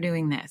that they're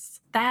doing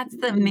this. That's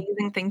the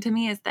amazing thing to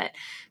me, is that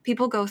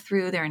people go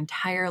through their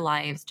entire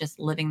lives just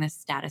living this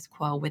status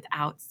quo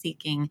without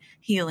seeking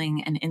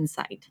healing and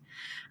insight.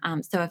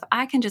 So if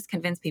I can just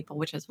convince people,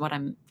 which is what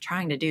I'm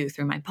trying to do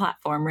through my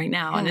platform right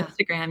now on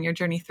Instagram, Your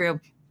Journey Through,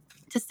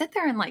 to sit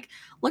there and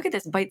look at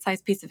this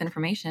bite-sized piece of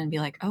information and be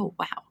like, oh,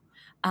 wow.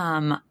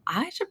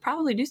 I should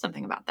probably do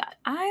something about that.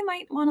 I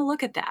might want to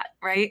look at that,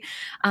 right?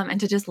 And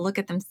to just look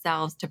at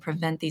themselves to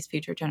prevent these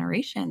future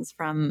generations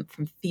from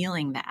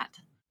feeling that.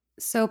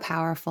 So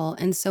powerful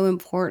and so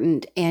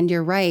important. And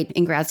you're right.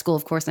 In grad school,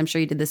 of course, I'm sure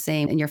you did the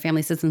same. In your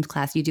family systems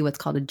class, you do what's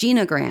called a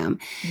genogram.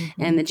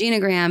 Mm-hmm. And the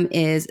genogram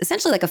is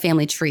essentially like a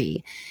family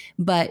tree,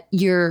 but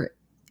you're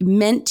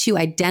meant to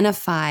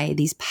identify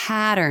these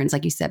patterns,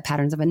 like you said,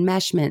 patterns of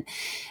enmeshment,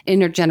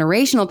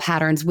 intergenerational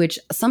patterns, which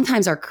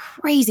sometimes are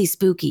crazy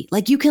spooky.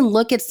 Like you can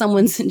look at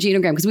someone's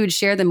genogram, because we would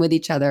share them with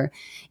each other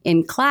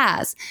in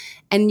class.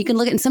 And you can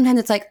look at, and sometimes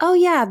it's like, oh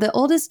yeah, the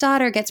oldest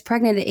daughter gets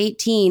pregnant at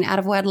 18 out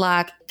of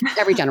wedlock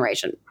every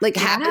generation.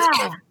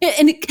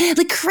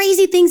 And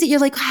crazy things that you're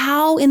like,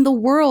 how in the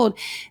world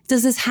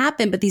does this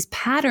happen? But these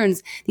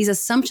patterns, these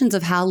assumptions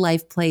of how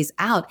life plays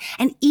out.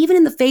 And even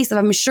in the face of,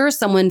 I'm sure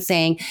someone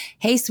saying,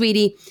 hey,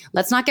 sweetie,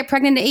 let's not get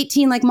pregnant at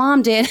 18 like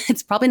mom did.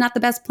 It's probably not the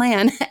best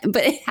plan,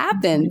 but it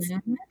happens.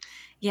 Mm-hmm.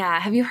 Yeah.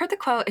 Have you heard the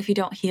quote, if you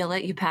don't heal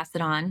it, you pass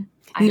it on?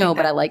 No,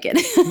 but I like it.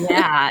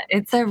 Yeah,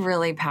 it's a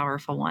really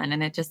powerful one.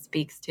 And it just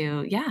speaks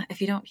to, if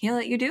you don't heal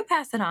it, you do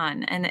pass it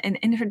on and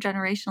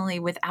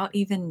intergenerationally without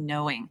even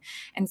knowing.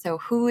 And so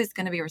who is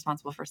going to be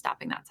responsible for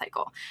stopping that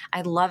cycle?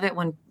 I love it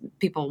when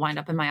people wind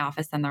up in my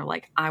office and they're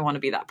like, I want to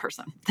be that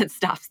person that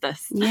stops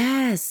this.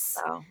 Yes.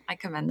 So I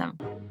commend them.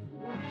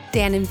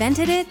 Dan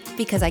invented it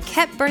because I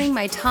kept burning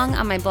my tongue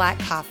on my black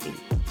coffee.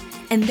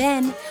 And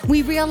then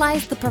we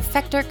realized the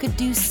Perfector could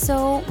do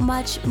so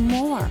much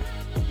more.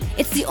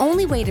 It's the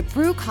only way to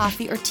brew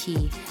coffee or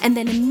tea and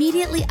then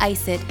immediately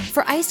ice it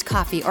for iced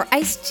coffee or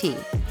iced tea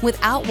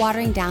without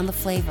watering down the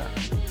flavor.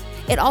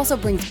 It also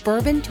brings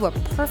bourbon to a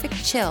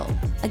perfect chill,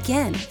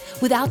 again,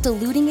 without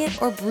diluting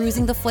it or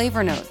bruising the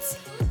flavor notes.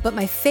 But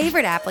my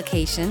favorite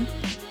application,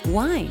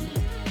 wine.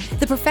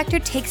 The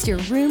Perfector takes your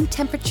room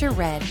temperature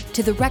red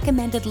to the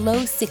recommended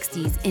low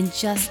 60s in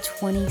just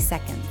 20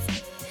 seconds.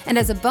 And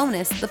as a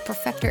bonus, the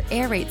Perfector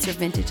aerates your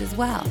vintage as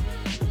well.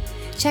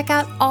 Check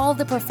out all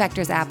the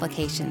Perfector's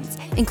applications,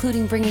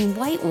 including bringing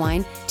white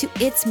wine to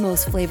its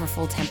most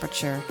flavorful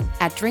temperature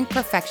at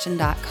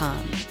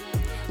drinkperfection.com.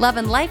 Love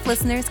and Life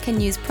listeners can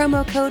use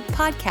promo code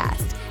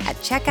PODCAST at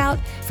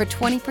checkout for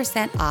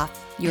 20%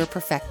 off your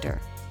Perfector.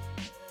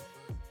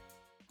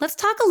 Let's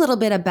talk a little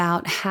bit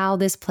about how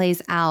this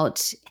plays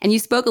out. And you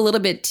spoke a little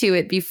bit to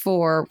it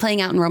before,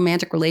 playing out in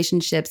romantic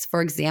relationships.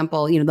 For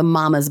example, the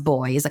mama's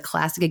boy is a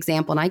classic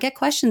example. And I get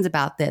questions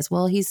about this.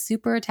 Well, he's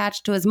super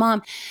attached to his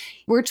mom.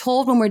 We're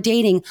told when we're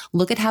dating,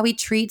 look at how he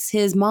treats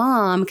his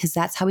mom, because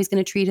that's how he's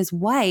going to treat his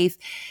wife.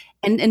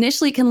 And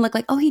initially it can look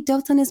like, oh, he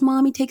dotes on his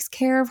mom, he takes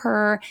care of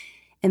her.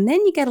 And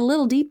then you get a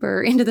little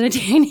deeper into the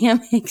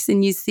dynamics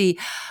and you see,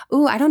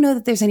 oh, I don't know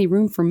that there's any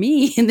room for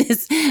me in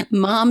this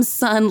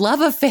mom-son love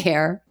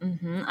affair.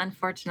 Mm-hmm.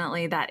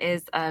 Unfortunately, that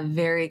is a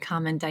very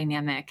common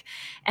dynamic.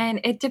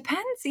 And it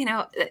depends,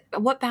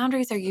 what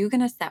boundaries are you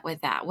going to set with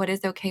that? What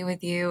is okay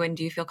with you? And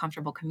do you feel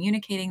comfortable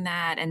communicating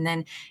that? And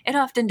then it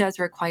often does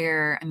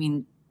require,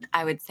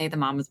 I would say the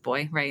mama's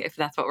boy, right? If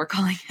that's what we're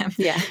calling him.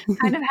 Yeah.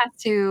 Kind of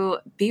has to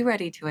be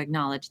ready to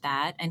acknowledge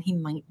that. And he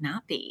might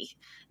not be.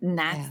 And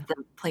that's the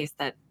place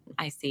that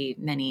I see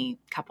many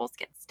couples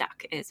get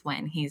stuck, is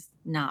when he's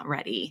not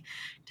ready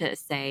to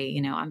say,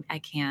 I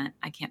can't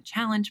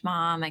challenge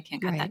mom. I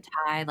can't cut that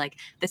tie. Like,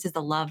 this is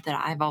the love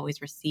that I've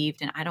always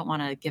received and I don't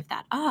want to give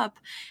that up.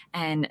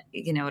 And,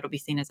 it'll be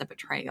seen as a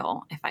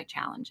betrayal if I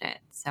challenge it.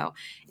 So,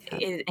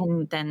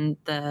 and then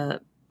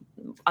the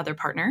other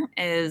partner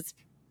is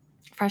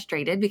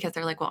frustrated because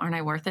they're like, well, aren't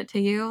I worth it to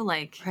you?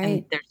 Like,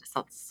 and there's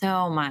just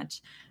so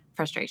much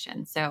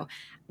frustration. So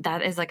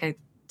that is like a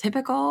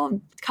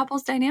typical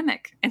couples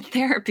dynamic in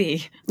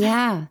therapy.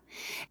 Yeah.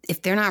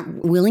 If they're not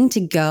willing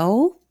to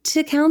go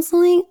to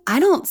counseling, I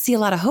don't see a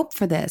lot of hope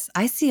for this.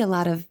 I see a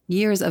lot of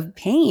years of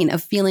pain,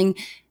 of feeling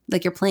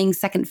like you're playing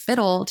second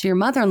fiddle to your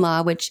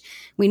mother-in-law, which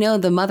we know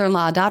the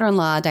mother-in-law,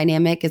 daughter-in-law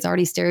dynamic is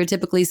already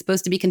stereotypically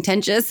supposed to be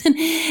contentious.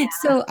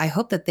 So I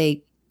hope that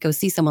they go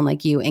see someone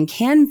like you and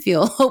can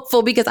feel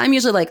hopeful, because I'm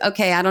usually like,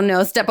 okay, I don't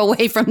know, step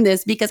away from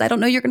this because I don't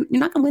know you're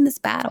not going to win this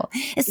battle,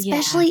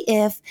 especially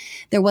if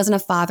there wasn't a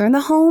father in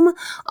the home.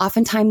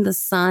 Oftentimes the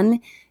son,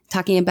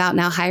 talking about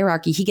now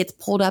hierarchy, he gets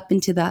pulled up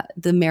into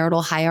the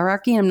marital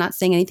hierarchy. And I'm not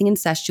saying anything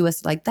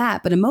incestuous like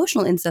that, but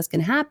emotional incest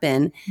can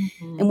happen.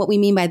 Mm-hmm. And what we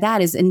mean by that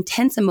is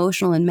intense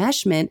emotional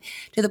enmeshment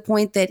to the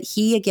point that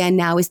he, again,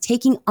 now is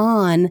taking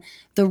on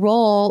the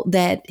role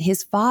that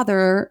his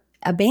father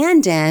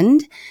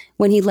abandoned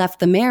when he left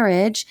the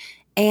marriage.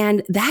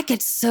 And that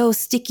gets so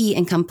sticky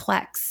and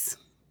complex.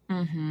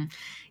 Mm-hmm.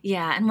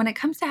 Yeah. And when it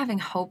comes to having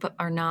hope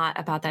or not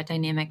about that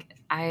dynamic,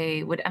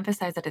 I would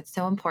emphasize that it's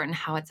so important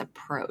how it's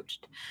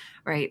approached,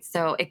 right?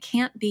 So it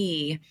can't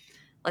be,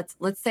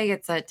 let's say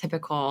it's a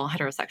typical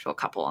heterosexual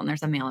couple and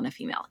there's a male and a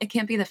female. It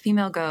can't be the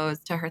female goes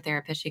to her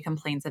therapist, she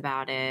complains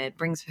about it,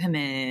 brings him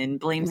in,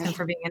 blames him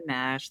for being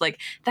enmeshed.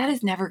 Like, that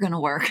is never going to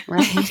work.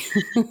 Right.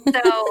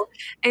 So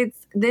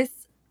it's this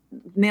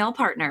male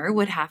partner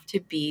would have to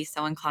be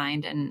so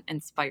inclined and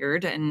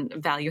inspired and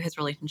value his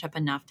relationship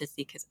enough to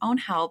seek his own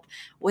help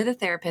with a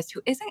therapist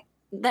who isn't,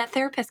 that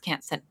therapist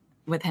can't sit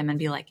with him and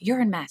be like, you're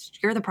enmeshed,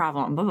 you're the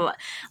problem, blah, blah, blah.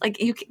 Like,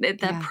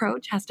 the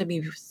approach has to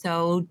be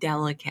so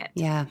delicate.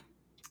 Yeah.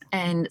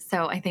 And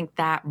so I think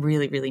that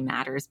really, really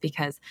matters,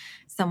 because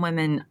some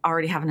women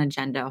already have an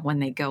agenda when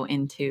they go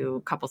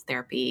into couples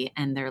therapy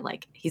and they're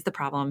like, he's the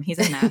problem, he's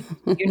a mess,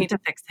 you need to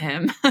fix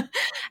him.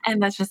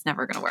 And that's just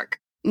never going to work.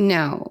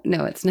 No,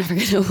 it's never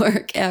going to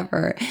work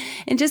ever.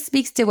 And just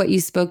speaks to what you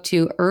spoke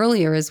to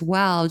earlier as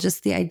well,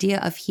 just the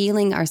idea of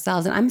healing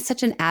ourselves. And I'm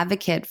such an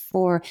advocate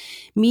for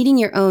meeting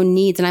your own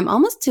needs. And I'm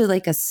almost to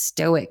like a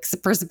Stoics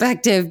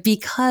perspective,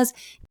 because,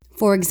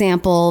 for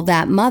example,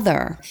 that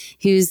mother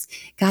who's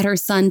got her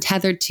son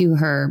tethered to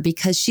her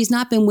because she's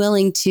not been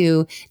willing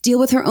to deal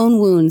with her own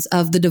wounds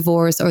of the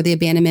divorce or the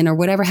abandonment or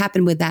whatever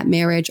happened with that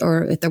marriage,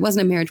 or if there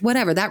wasn't a marriage,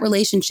 whatever, that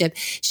relationship,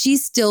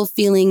 she's still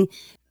feeling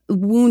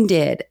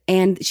wounded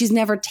and she's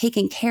never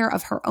taken care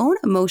of her own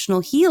emotional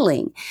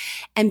healing.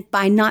 And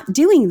by not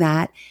doing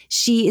that,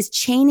 she is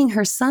chaining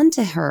her son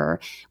to her,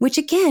 which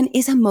again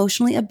is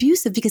emotionally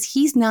abusive because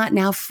he's not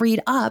now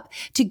freed up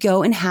to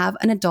go and have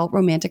an adult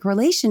romantic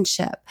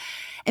relationship.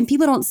 And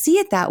people don't see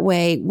it that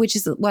way, which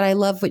is what I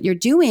love what you're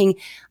doing.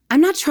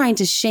 I'm not trying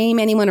to shame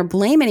anyone or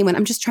blame anyone.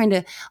 I'm just trying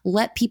to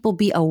let people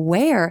be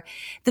aware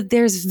that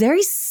there's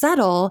very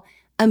subtle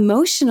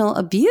emotional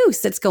abuse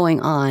that's going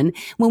on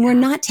when we're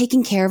not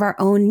taking care of our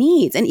own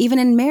needs. And even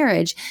in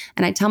marriage,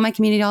 and I tell my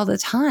community all the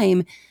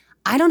time,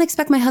 I don't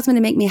expect my husband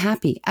to make me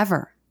happy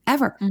ever.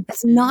 Mm-hmm.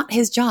 That's not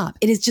his job.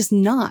 It is just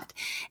not.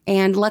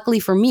 And luckily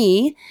for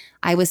me,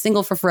 I was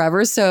single for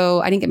forever.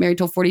 So I didn't get married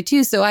till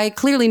 42. So I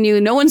clearly knew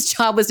no one's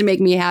job was to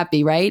make me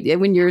happy, right?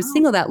 When you're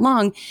single that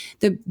long,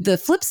 the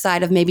flip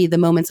side of maybe the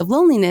moments of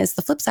loneliness,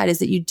 the flip side is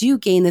that you do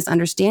gain this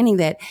understanding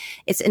that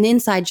it's an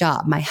inside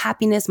job. My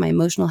happiness, my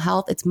emotional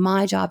health, it's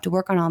my job to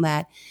work on all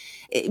that.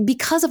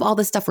 Because of all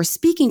the stuff we're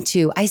speaking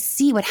to, I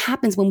see what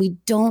happens when we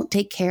don't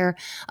take care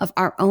of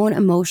our own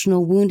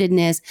emotional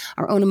woundedness,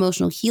 our own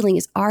emotional healing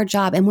is our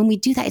job. And when we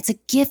do that, it's a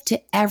gift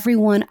to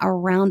everyone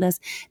around us,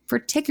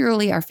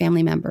 particularly our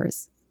family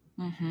members.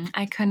 Mm-hmm.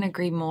 I couldn't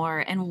agree more.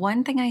 And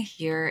one thing I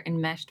hear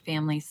enmeshed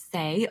families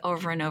say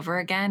over and over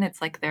again, it's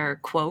like their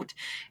quote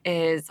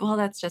is, well,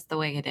 that's just the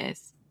way it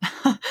is.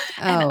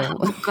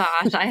 Oh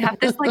gosh, I have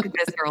this like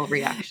visceral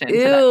reaction to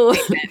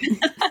that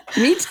statement.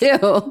 Me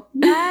too.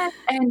 Yes.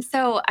 And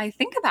so I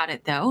think about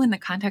it though, in the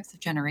context of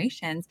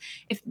generations,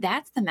 if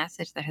that's the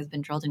message that has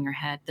been drilled in your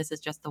head, this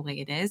is just the way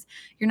it is,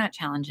 you're not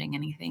challenging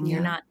anything.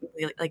 You're not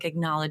really like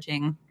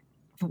acknowledging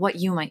what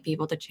you might be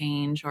able to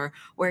change or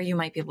where you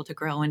might be able to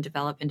grow and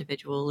develop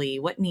individually,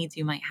 what needs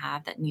you might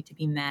have that need to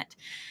be met.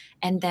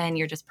 And then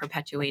you're just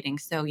perpetuating.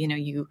 So,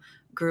 you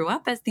grew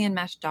up as the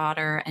enmeshed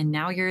daughter, and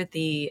now you're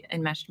the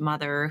enmeshed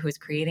mother who's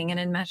creating an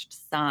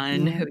enmeshed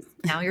son, who's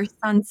now your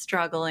son's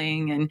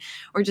struggling, and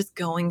we're just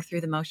going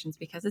through the motions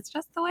because it's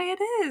just the way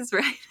it is,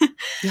 right?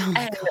 Oh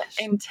my gosh.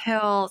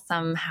 Until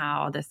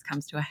somehow this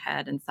comes to a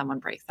head and someone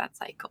breaks that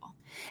cycle.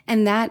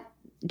 And that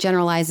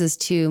generalizes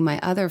to my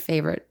other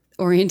favorite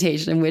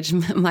orientation, which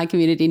my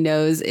community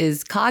knows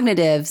is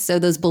cognitive. So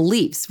those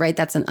beliefs, right?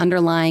 That's an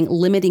underlying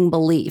limiting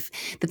belief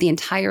that the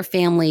entire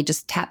family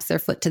just taps their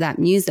foot to that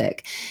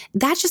music.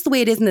 That's just the way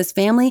it is in this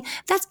family.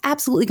 That's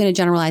absolutely going to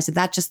generalize that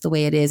that's just the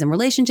way it is in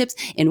relationships,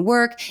 in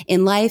work,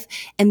 in life.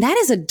 And that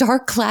is a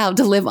dark cloud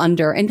to live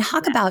under. And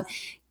talk about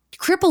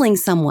crippling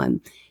someone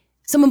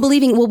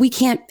believing, well, we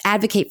can't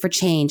advocate for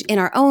change in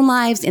our own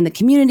lives, in the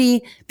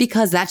community,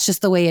 because that's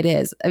just the way it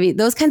is. I mean,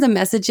 those kinds of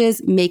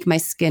messages make my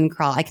skin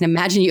crawl. I can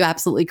imagine you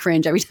absolutely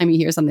cringe every time you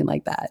hear something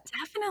like that.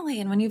 Definitely.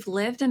 And when you've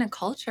lived in a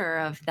culture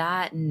of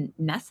that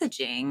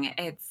messaging,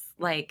 it's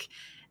like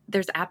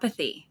there's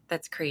apathy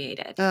that's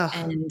created.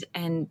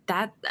 And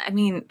that, I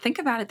mean, think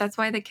about it. That's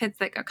why the kids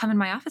that come in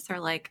my office are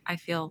like, I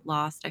feel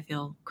lost. I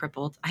feel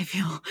crippled. I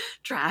feel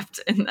trapped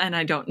and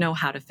I don't know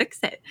how to fix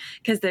it,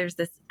 because there's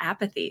this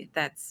apathy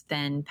that's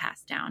been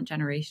passed down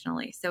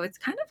generationally. So it's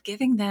kind of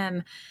giving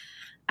them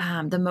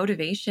the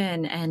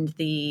motivation and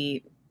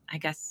the, I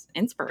guess,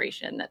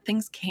 inspiration that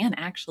things can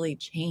actually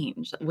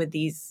change with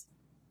these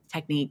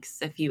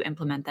techniques if you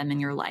implement them in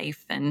your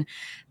life. And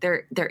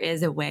there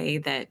is a way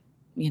that,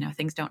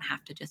 things don't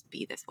have to just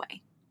be this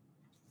way.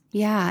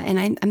 Yeah.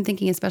 And I'm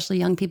thinking especially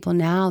young people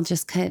now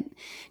just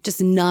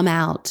numb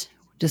out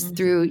just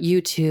through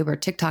YouTube or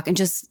TikTok and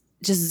just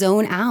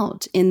zone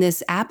out in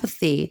this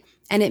apathy.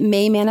 And it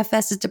may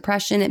manifest as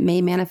depression. It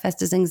may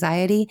manifest as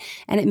anxiety.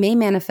 And it may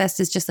manifest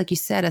as, just like you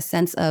said, a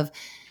sense of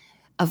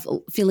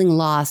feeling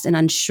lost and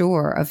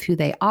unsure of who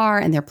they are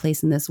and their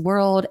place in this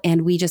world.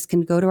 And we just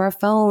can go to our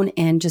phone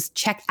and just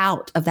check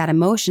out of that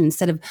emotion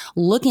instead of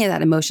looking at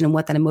that emotion and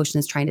what that emotion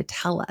is trying to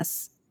tell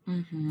us.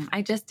 Mm-hmm.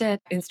 I just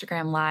did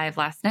Instagram Live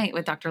last night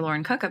with Dr.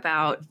 Lauren Cook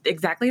about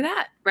exactly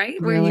that, right?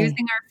 Really? We're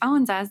using our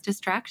phones as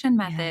distraction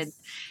methods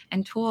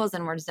and tools,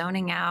 and we're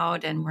zoning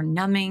out and we're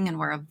numbing and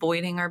we're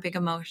avoiding our big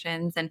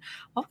emotions. And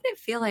what would it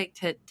feel like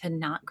to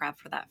not grab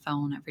for that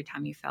phone every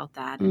time you felt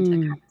that and to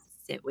kind of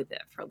sit with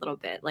it for a little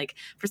bit? Like,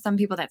 for some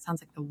people, that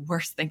sounds like the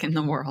worst thing in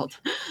the world.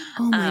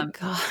 Oh my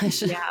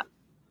gosh. Yeah.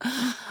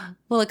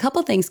 Well, a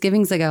couple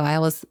Thanksgivings ago, I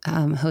always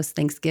host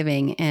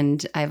Thanksgiving,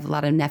 and I have a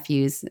lot of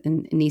nephews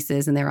and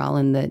nieces, and they're all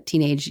in the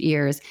teenage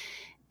years.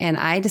 And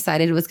I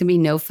decided it was going to be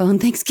no phone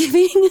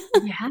Thanksgiving.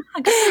 Yeah,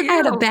 I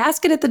had a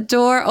basket at the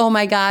door. Oh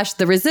my gosh,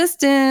 the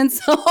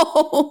resistance.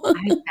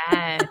 I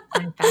bet.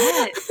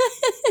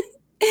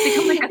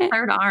 Become like a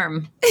third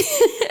arm.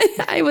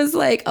 I was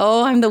like,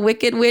 oh, I'm the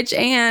wicked witch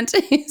aunt.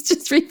 It's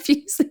just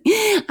refusing.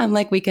 I'm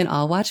like, we can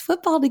all watch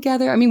football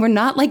together. I mean, we're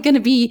not like going to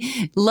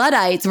be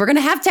Luddites. We're going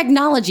to have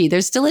technology.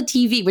 There's still a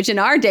TV, which in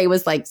our day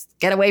was like,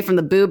 get away from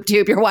the boob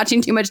tube. You're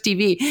watching too much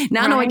TV.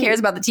 Now no one cares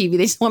about the TV.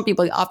 They just want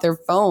people off their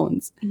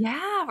phones.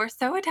 Yeah, we're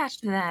so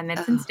attached to them.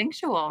 It's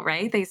instinctual,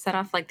 right? They set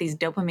off like these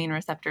dopamine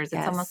receptors.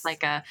 It's almost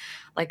like a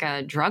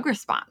drug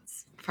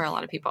response for a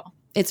lot of people.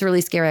 It's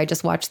really scary. I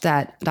just watched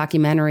that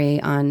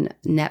documentary on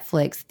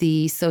Netflix,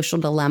 The Social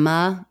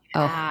Dilemma.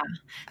 Yeah.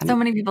 So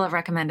many people have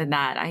recommended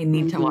that. I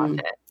need to watch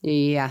it.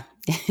 Yeah,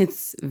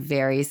 it's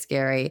very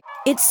scary.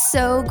 It's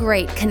so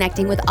great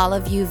connecting with all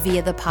of you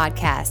via the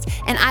podcast,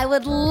 and I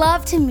would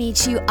love to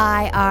meet you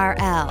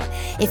IRL.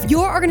 If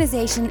your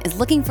organization is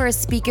looking for a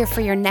speaker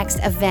for your next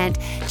event,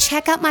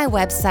 check out my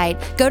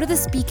website, go to the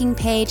speaking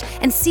page,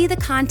 and see the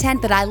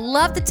content that I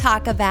love to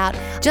talk about.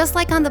 Just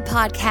like on the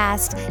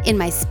podcast, in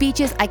my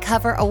speeches, I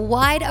cover a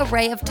wide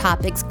array of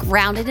topics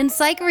grounded in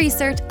psych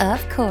research,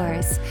 of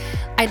course.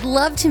 I'd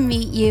love to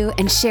meet you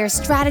and share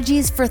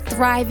strategies for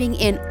thriving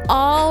in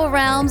all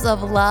realms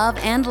of love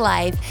and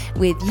life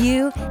with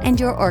you and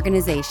your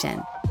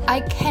organization. I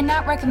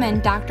cannot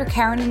recommend Dr.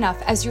 Karen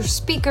enough as your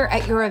speaker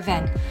at your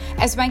event.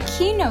 As my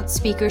keynote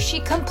speaker,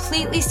 she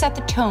completely set the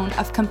tone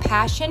of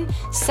compassion,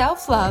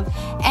 self-love,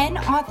 and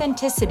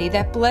authenticity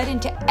that bled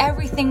into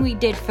everything we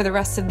did for the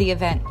rest of the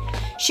event.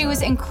 She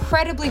was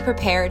incredibly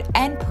prepared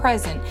and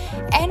present,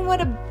 and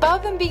went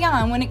above and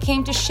beyond when it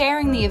came to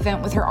sharing the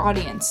event with her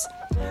audience.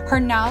 Her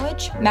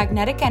knowledge,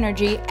 magnetic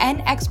energy,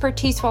 and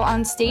expertise while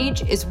on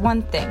stage is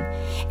one thing.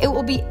 It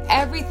will be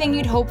everything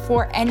you'd hope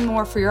for and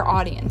more for your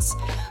audience.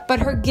 But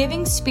her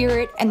giving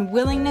spirit and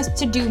willingness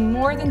to do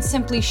more than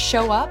simply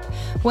show up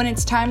when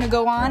it's time to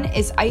go on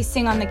is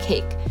icing on the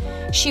cake.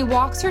 She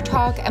walks her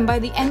talk, and by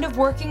the end of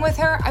working with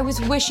her, I was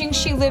wishing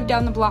she lived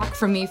down the block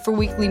from me for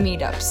weekly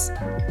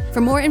meetups.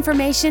 For more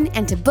information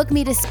and to book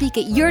me to speak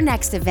at your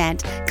next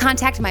event,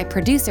 contact my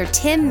producer,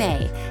 Tim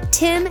May,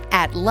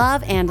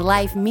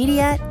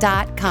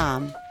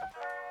 tim@loveandlifemedia.com.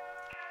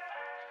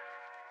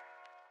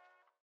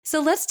 So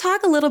let's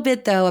talk a little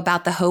bit though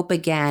about the hope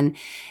again.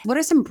 What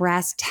are some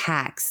brass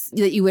tacks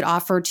that you would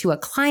offer to a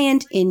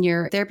client in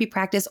your therapy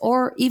practice,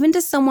 or even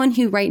to someone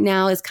who right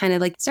now is kind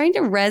of like starting to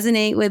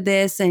resonate with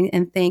this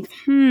and think,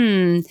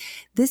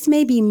 this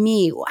may be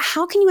me.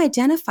 How can you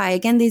identify?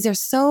 Again, these are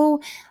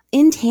so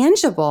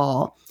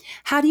intangible.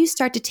 How do you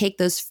start to take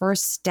those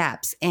first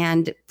steps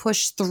and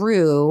push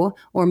through,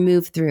 or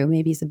move through,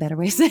 maybe is a better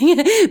way of saying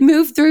it,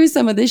 move through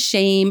some of the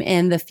shame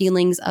and the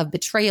feelings of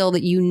betrayal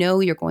that you know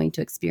you're going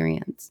to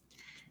experience?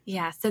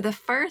 Yeah. So the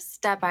first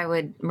step I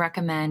would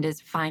recommend is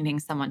finding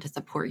someone to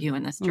support you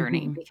in this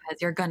journey,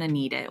 because you're going to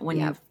need it when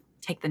you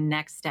take the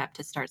next step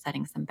to start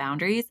setting some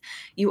boundaries.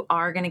 You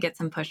are going to get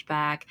some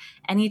pushback.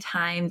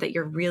 Anytime that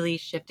you're really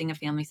shifting a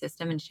family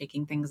system and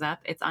shaking things up,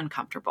 it's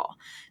uncomfortable.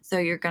 So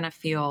you're going to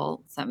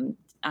feel some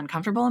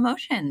uncomfortable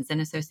emotions in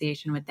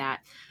association with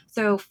that.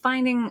 So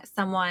finding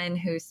someone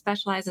who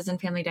specializes in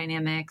family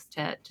dynamics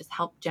to just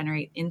help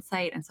generate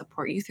insight and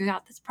support you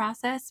throughout this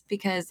process,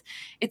 because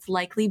it's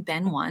likely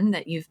been one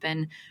that you've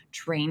been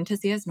trained to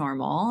see as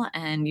normal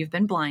and you've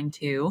been blind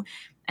to.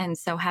 And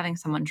so having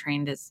someone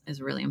trained is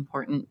really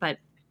important. But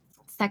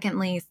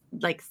secondly,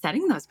 like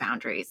setting those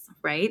boundaries,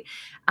 right?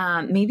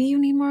 Maybe you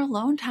need more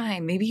alone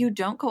time. Maybe you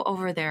don't go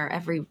over there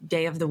every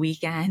day of the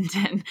weekend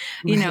and,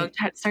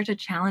 start to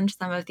challenge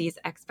some of these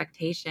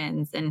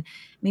expectations, and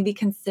maybe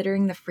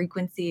considering the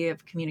frequency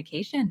of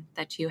communication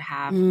that you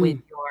have with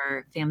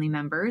your family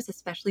members,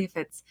 especially if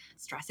it's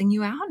stressing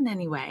you out in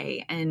any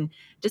way, and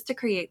just to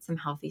create some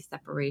healthy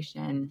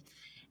separation.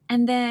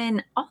 And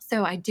then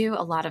also I do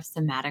a lot of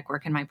somatic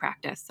work in my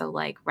practice. So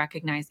like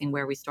recognizing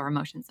where we store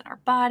emotions in our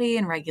body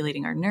and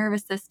regulating our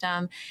nervous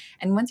system.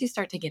 And once you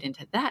start to get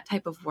into that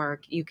type of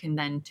work, you can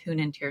then tune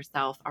into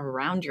yourself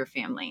around your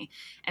family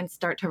and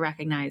start to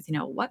recognize,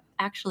 what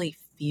actually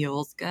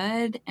feels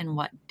good and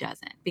what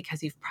doesn't,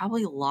 because you've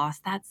probably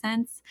lost that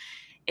sense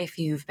if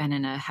you've been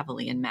in a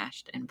heavily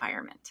enmeshed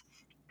environment,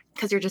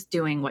 because you're just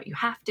doing what you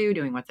have to,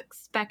 doing what's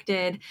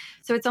expected.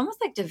 So it's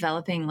almost like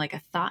developing like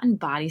a thought and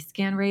body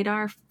scan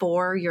radar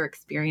for your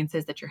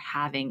experiences that you're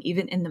having,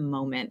 even in the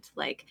moment.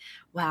 Like,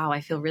 wow,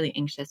 I feel really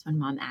anxious when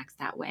mom acts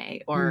that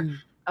way. Or,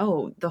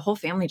 oh, the whole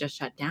family just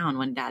shut down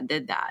when dad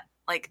did that.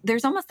 Like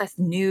there's almost this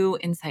new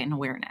insight and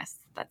awareness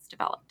that's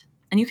developed,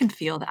 and you can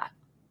feel that.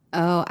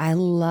 Oh, I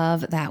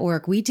love that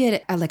work. We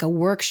did like a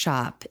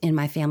workshop in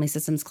my family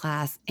systems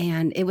class,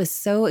 and it was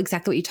so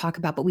exactly what you talk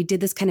about, but we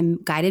did this kind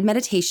of guided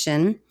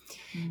meditation,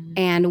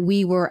 and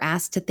we were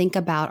asked to think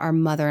about our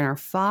mother and our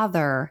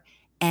father.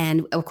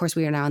 And of course,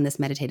 we are now in this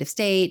meditative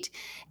state,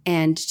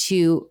 and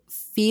to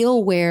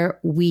feel where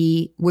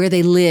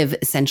they live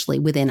essentially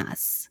within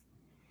us.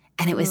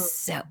 And it was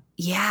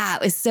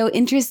so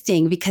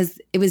interesting because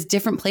it was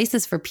different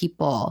places for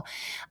people.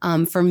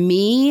 For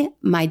me,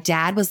 my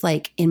dad was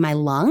like in my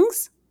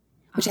lungs,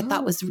 which I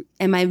thought was,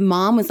 and my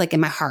mom was like in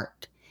my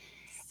heart.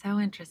 So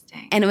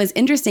interesting. And it was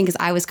interesting because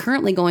I was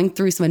currently going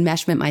through some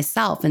enmeshment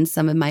myself and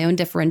some of my own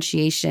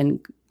differentiation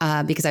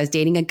because I was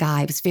dating a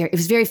guy. It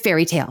was very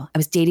fairy tale. I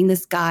was dating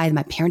this guy and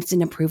my parents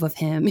didn't approve of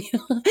him.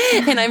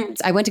 And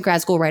I went to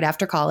grad school right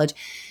after college.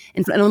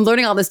 And I'm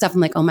learning all this stuff.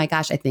 I'm like, oh my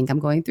gosh, I think I'm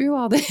going through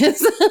all this.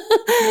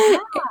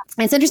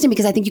 It's interesting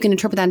because I think you can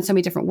interpret that in so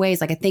many different ways.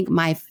 Like I think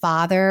my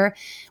father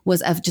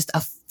was just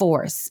a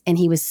force, and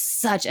he was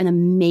such an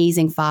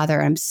amazing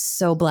father. I'm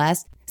so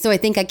blessed. So I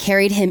think I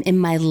carried him in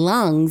my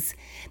lungs.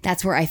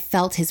 That's where I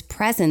felt his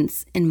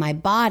presence in my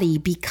body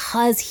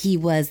because he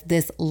was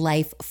this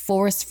life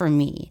force for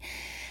me.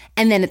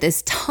 And then at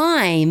this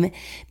time,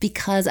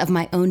 because of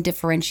my own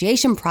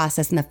differentiation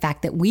process and the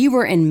fact that we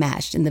were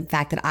enmeshed and the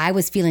fact that I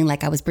was feeling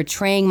like I was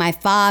betraying my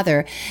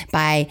father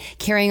by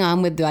carrying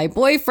on with my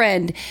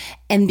boyfriend.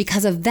 And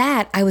because of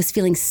that, I was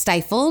feeling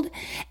stifled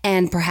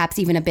and perhaps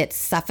even a bit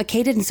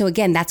suffocated. And so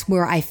again, that's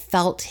where I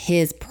felt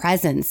his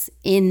presence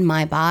in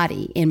my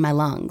body, in my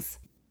lungs.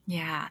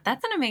 Yeah,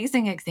 that's an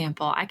amazing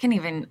example.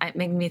 It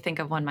made me think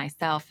of one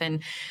myself.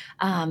 And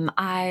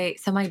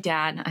so my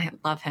dad, I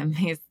love him.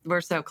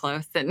 We're so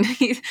close. And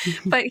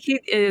but he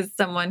is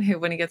someone who,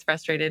 when he gets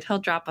frustrated, he'll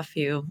drop a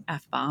few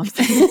F-bombs,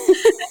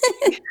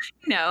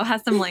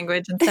 has some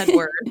language and said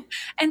word.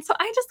 And so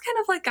I just kind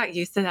of like got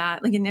used to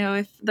that. Like,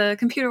 if the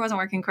computer wasn't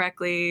working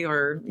correctly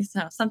or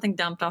something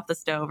dumped off the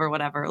stove or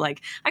whatever,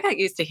 like I got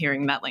used to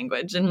hearing that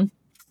language. And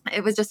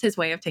it was just his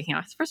way of taking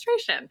out his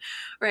frustration,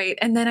 right?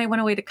 And then I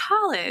went away to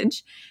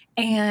college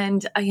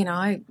and,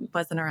 I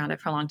wasn't around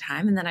it for a long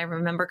time. And then I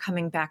remember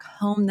coming back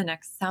home the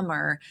next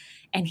summer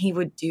and he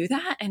would do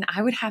that. And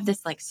I would have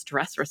this like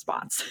stress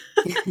response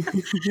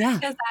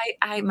because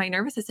my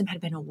nervous system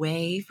had been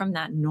away from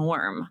that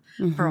norm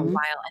for a while.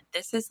 And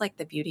this is like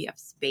the beauty of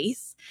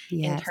space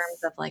in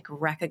terms of like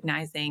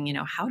recognizing,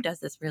 how does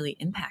this really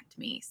impact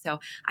me? So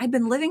I'd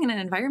been living in an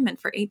environment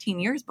for 18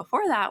 years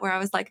before that where I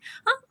was like,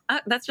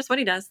 that's just what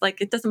he does.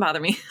 Like, it doesn't bother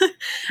me.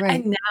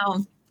 Right. And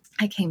now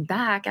I came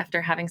back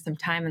after having some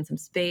time and some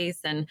space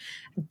and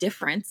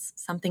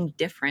something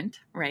different,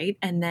 right?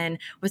 And then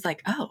was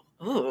like, oh,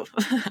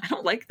 I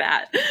don't like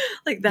that.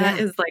 Like that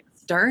is like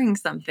stirring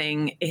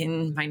something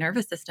in my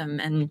nervous system.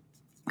 And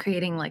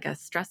creating like a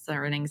stress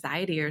or an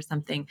anxiety or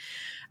something.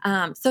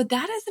 So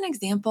that is an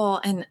example.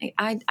 And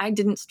I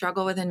didn't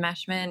struggle with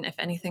enmeshment. If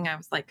anything, I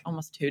was like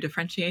almost too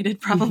differentiated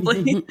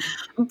probably.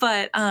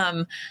 But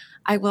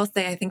I will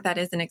say, I think that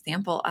is an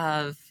example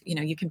of,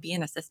 you can be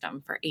in a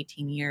system for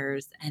 18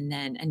 years and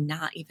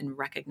not even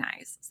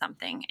recognize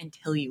something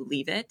until you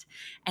leave it.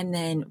 And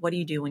then what do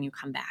you do when you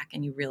come back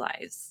and you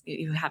realize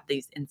you have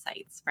these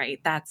insights, right?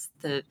 That's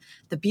the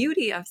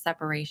beauty of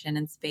separation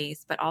and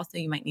space, but also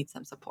you might need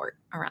some support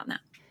around that.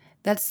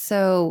 That's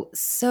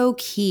so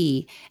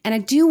key. And I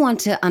do want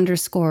to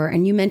underscore,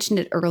 and you mentioned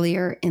it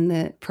earlier in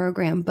the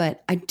program,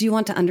 but I do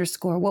want to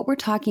underscore what we're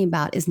talking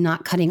about is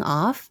not cutting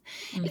off.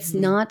 Mm-hmm. It's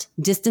not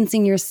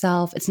distancing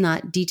yourself. It's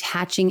not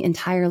detaching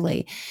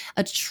entirely.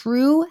 A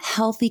true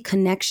healthy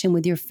connection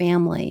with your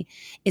family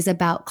is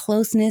about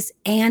closeness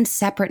and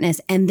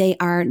separateness, and they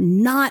are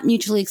not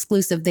mutually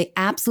exclusive. They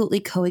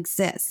absolutely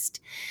coexist.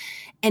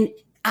 And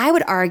I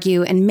would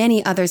argue, and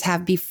many others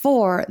have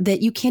before,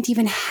 that you can't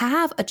even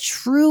have a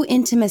true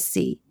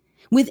intimacy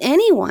with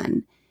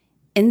anyone,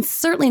 and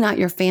certainly not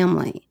your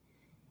family,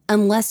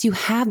 unless you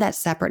have that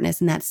separateness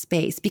in that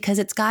space, because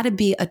it's got to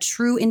be a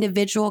true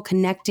individual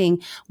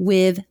connecting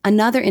with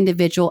another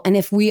individual. And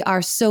if we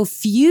are so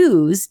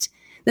fused,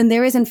 then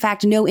there is in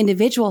fact no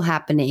individual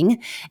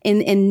happening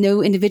and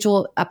no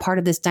individual a part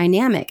of this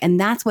dynamic. And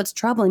that's what's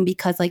troubling,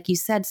 because like you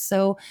said,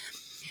 so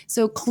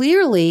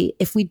clearly,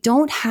 if we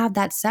don't have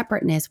that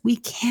separateness, we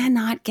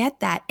cannot get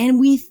that. And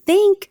we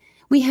think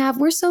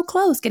we're so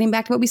close, getting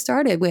back to what we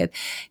started with.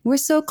 We're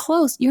so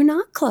close. You're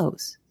not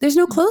close. There's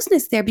no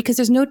closeness there because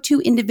there's no two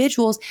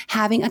individuals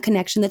having a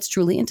connection that's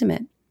truly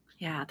intimate.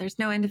 Yeah, there's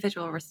no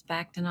individual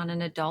respect. And on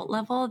an adult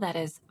level, that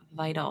is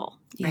vital,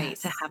 right?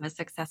 Yes. To have a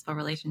successful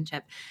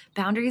relationship.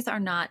 Boundaries are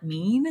not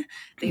mean.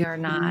 They are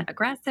not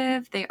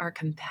aggressive. They are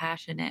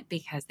compassionate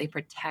because they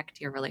protect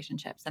your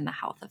relationships and the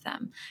health of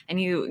them. And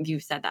you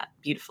said that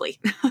beautifully.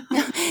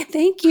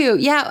 Thank you.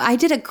 Yeah, I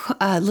did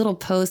a little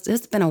post.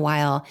 It's been a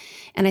while.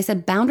 And I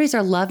said, boundaries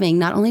are loving,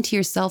 not only to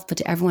yourself, but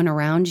to everyone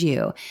around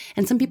you.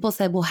 And some people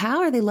said, well, how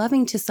are they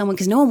loving to someone?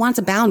 Because no one wants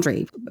a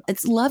boundary.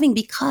 It's loving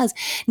because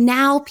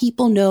now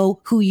people know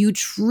who you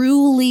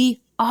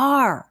truly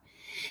are.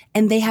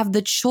 And they have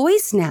the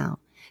choice now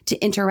to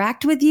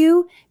interact with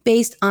you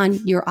based on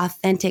your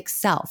authentic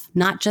self,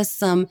 not just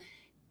some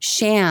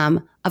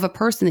sham of a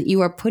person that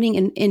you are putting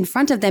in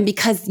front of them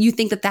because you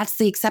think that that's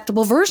the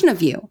acceptable version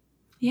of you.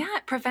 Yeah,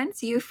 it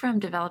prevents you from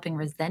developing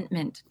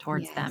resentment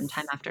towards them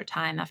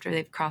time after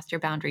they've crossed your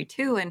boundary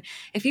too. And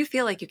if you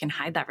feel like you can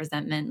hide that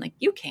resentment, like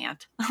you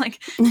can't,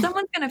 like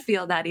someone's going to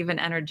feel that even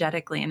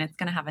energetically, and it's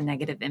going to have a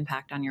negative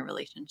impact on your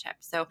relationship.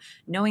 So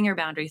knowing your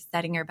boundaries,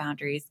 setting your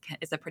boundaries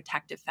is a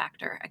protective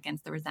factor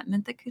against the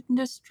resentment that can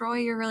destroy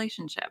your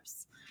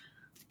relationships.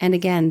 And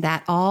again,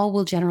 that all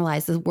will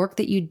generalize the work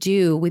that you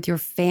do with your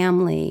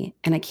family.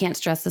 And I can't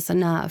stress this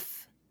enough.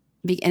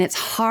 And it's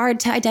hard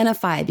to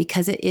identify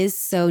because it is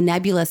so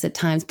nebulous at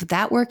times, but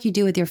that work you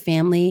do with your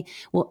family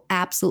will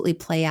absolutely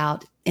play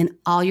out in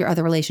all your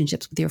other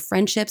relationships, with your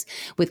friendships,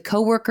 with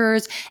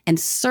coworkers, and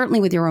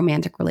certainly with your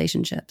romantic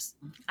relationships.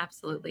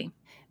 Absolutely.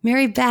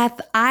 Mary Beth,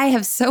 I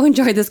have so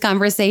enjoyed this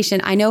conversation.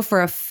 I know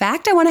for a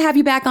fact I want to have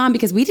you back on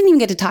because we didn't even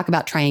get to talk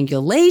about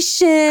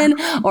triangulation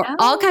or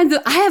all kinds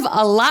of, I have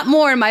a lot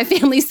more in my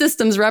family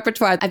systems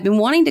repertoire. I've been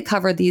wanting to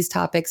cover these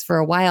topics for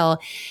a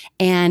while,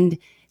 and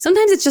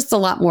sometimes it's just a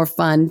lot more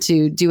fun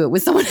to do it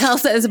with someone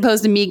else as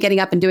opposed to me getting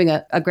up and doing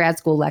a grad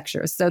school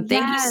lecture. So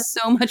thank you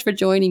so much for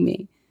joining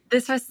me.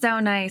 This was so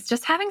nice.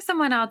 Just having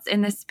someone else in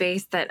this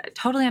space that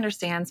totally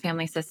understands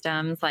family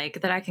systems,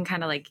 like that I can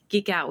kind of like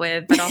geek out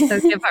with, but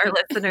also give our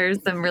listeners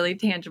some really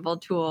tangible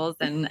tools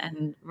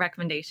and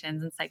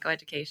recommendations and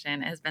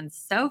psychoeducation has been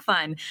so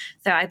fun.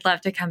 So I'd love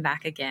to come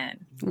back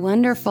again.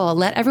 Wonderful.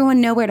 Let everyone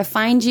know where to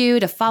find you,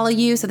 to follow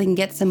you so they can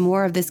get some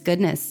more of this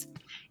goodness.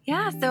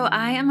 Yeah, so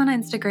I am on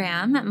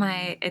Instagram.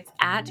 It's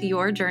at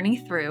Your Journey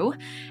Through,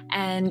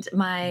 and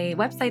my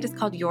website is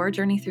called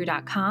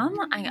yourjourneythrough.com.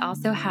 I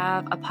also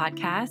have a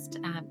podcast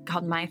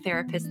called My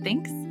Therapist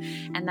Thinks,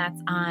 and that's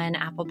on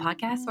Apple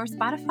Podcasts or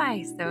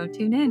Spotify. So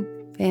tune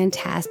in.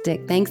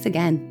 Fantastic. Thanks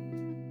again.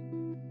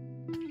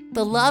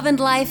 The love and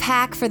life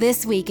hack for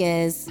this week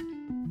is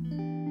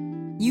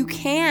you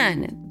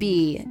can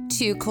be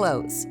too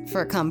close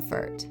for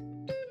comfort.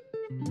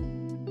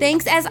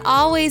 Thanks as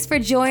always for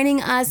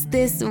joining us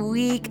this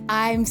week.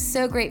 I'm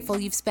so grateful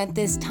you've spent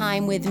this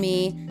time with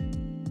me.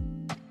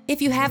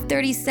 If you have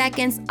 30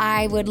 seconds,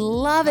 I would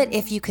love it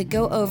if you could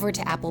go over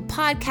to Apple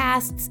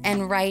Podcasts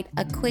and write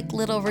a quick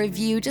little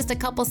review, just a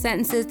couple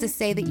sentences to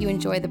say that you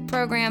enjoy the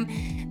program.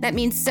 That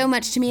means so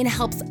much to me and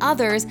helps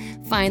others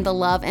find the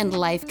Love and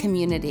Life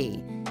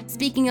community.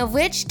 Speaking of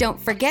which, don't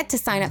forget to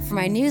sign up for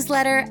my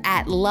newsletter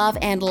at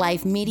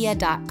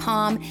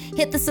loveandlifemedia.com.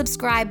 Hit the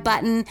subscribe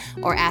button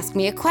or ask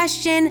me a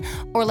question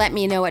or let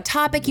me know a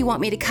topic you want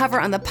me to cover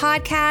on the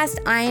podcast.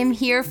 I am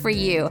here for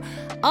you.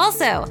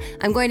 Also,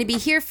 I'm going to be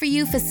here for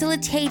you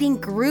facilitating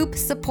group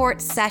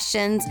support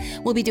sessions.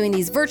 We'll be doing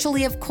these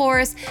virtually, of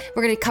course.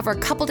 We're going to cover a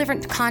couple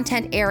different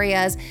content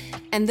areas,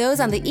 and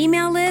those on the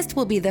email list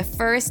will be the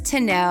first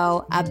to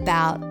know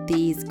about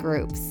these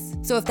groups.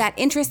 So if that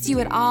interests you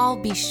at all,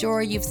 be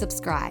sure you've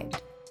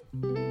subscribed.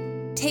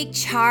 Take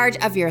charge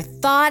of your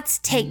thoughts.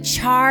 Take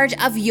charge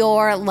of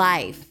your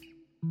life.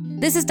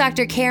 This is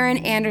Dr. Karen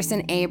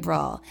Anderson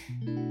Abril.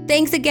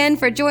 Thanks again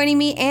for joining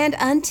me, and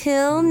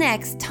until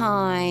next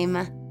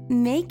time,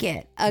 make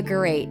it a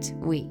great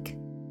week.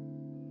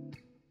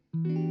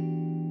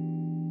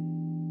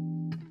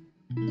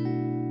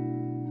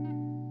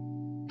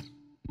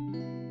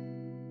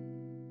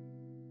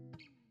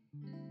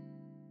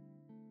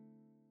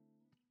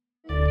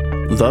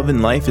 Love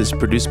and Life is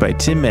produced by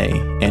Tim May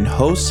and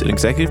host and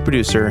executive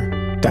producer,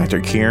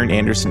 Dr. Karen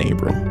Anderson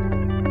Abril.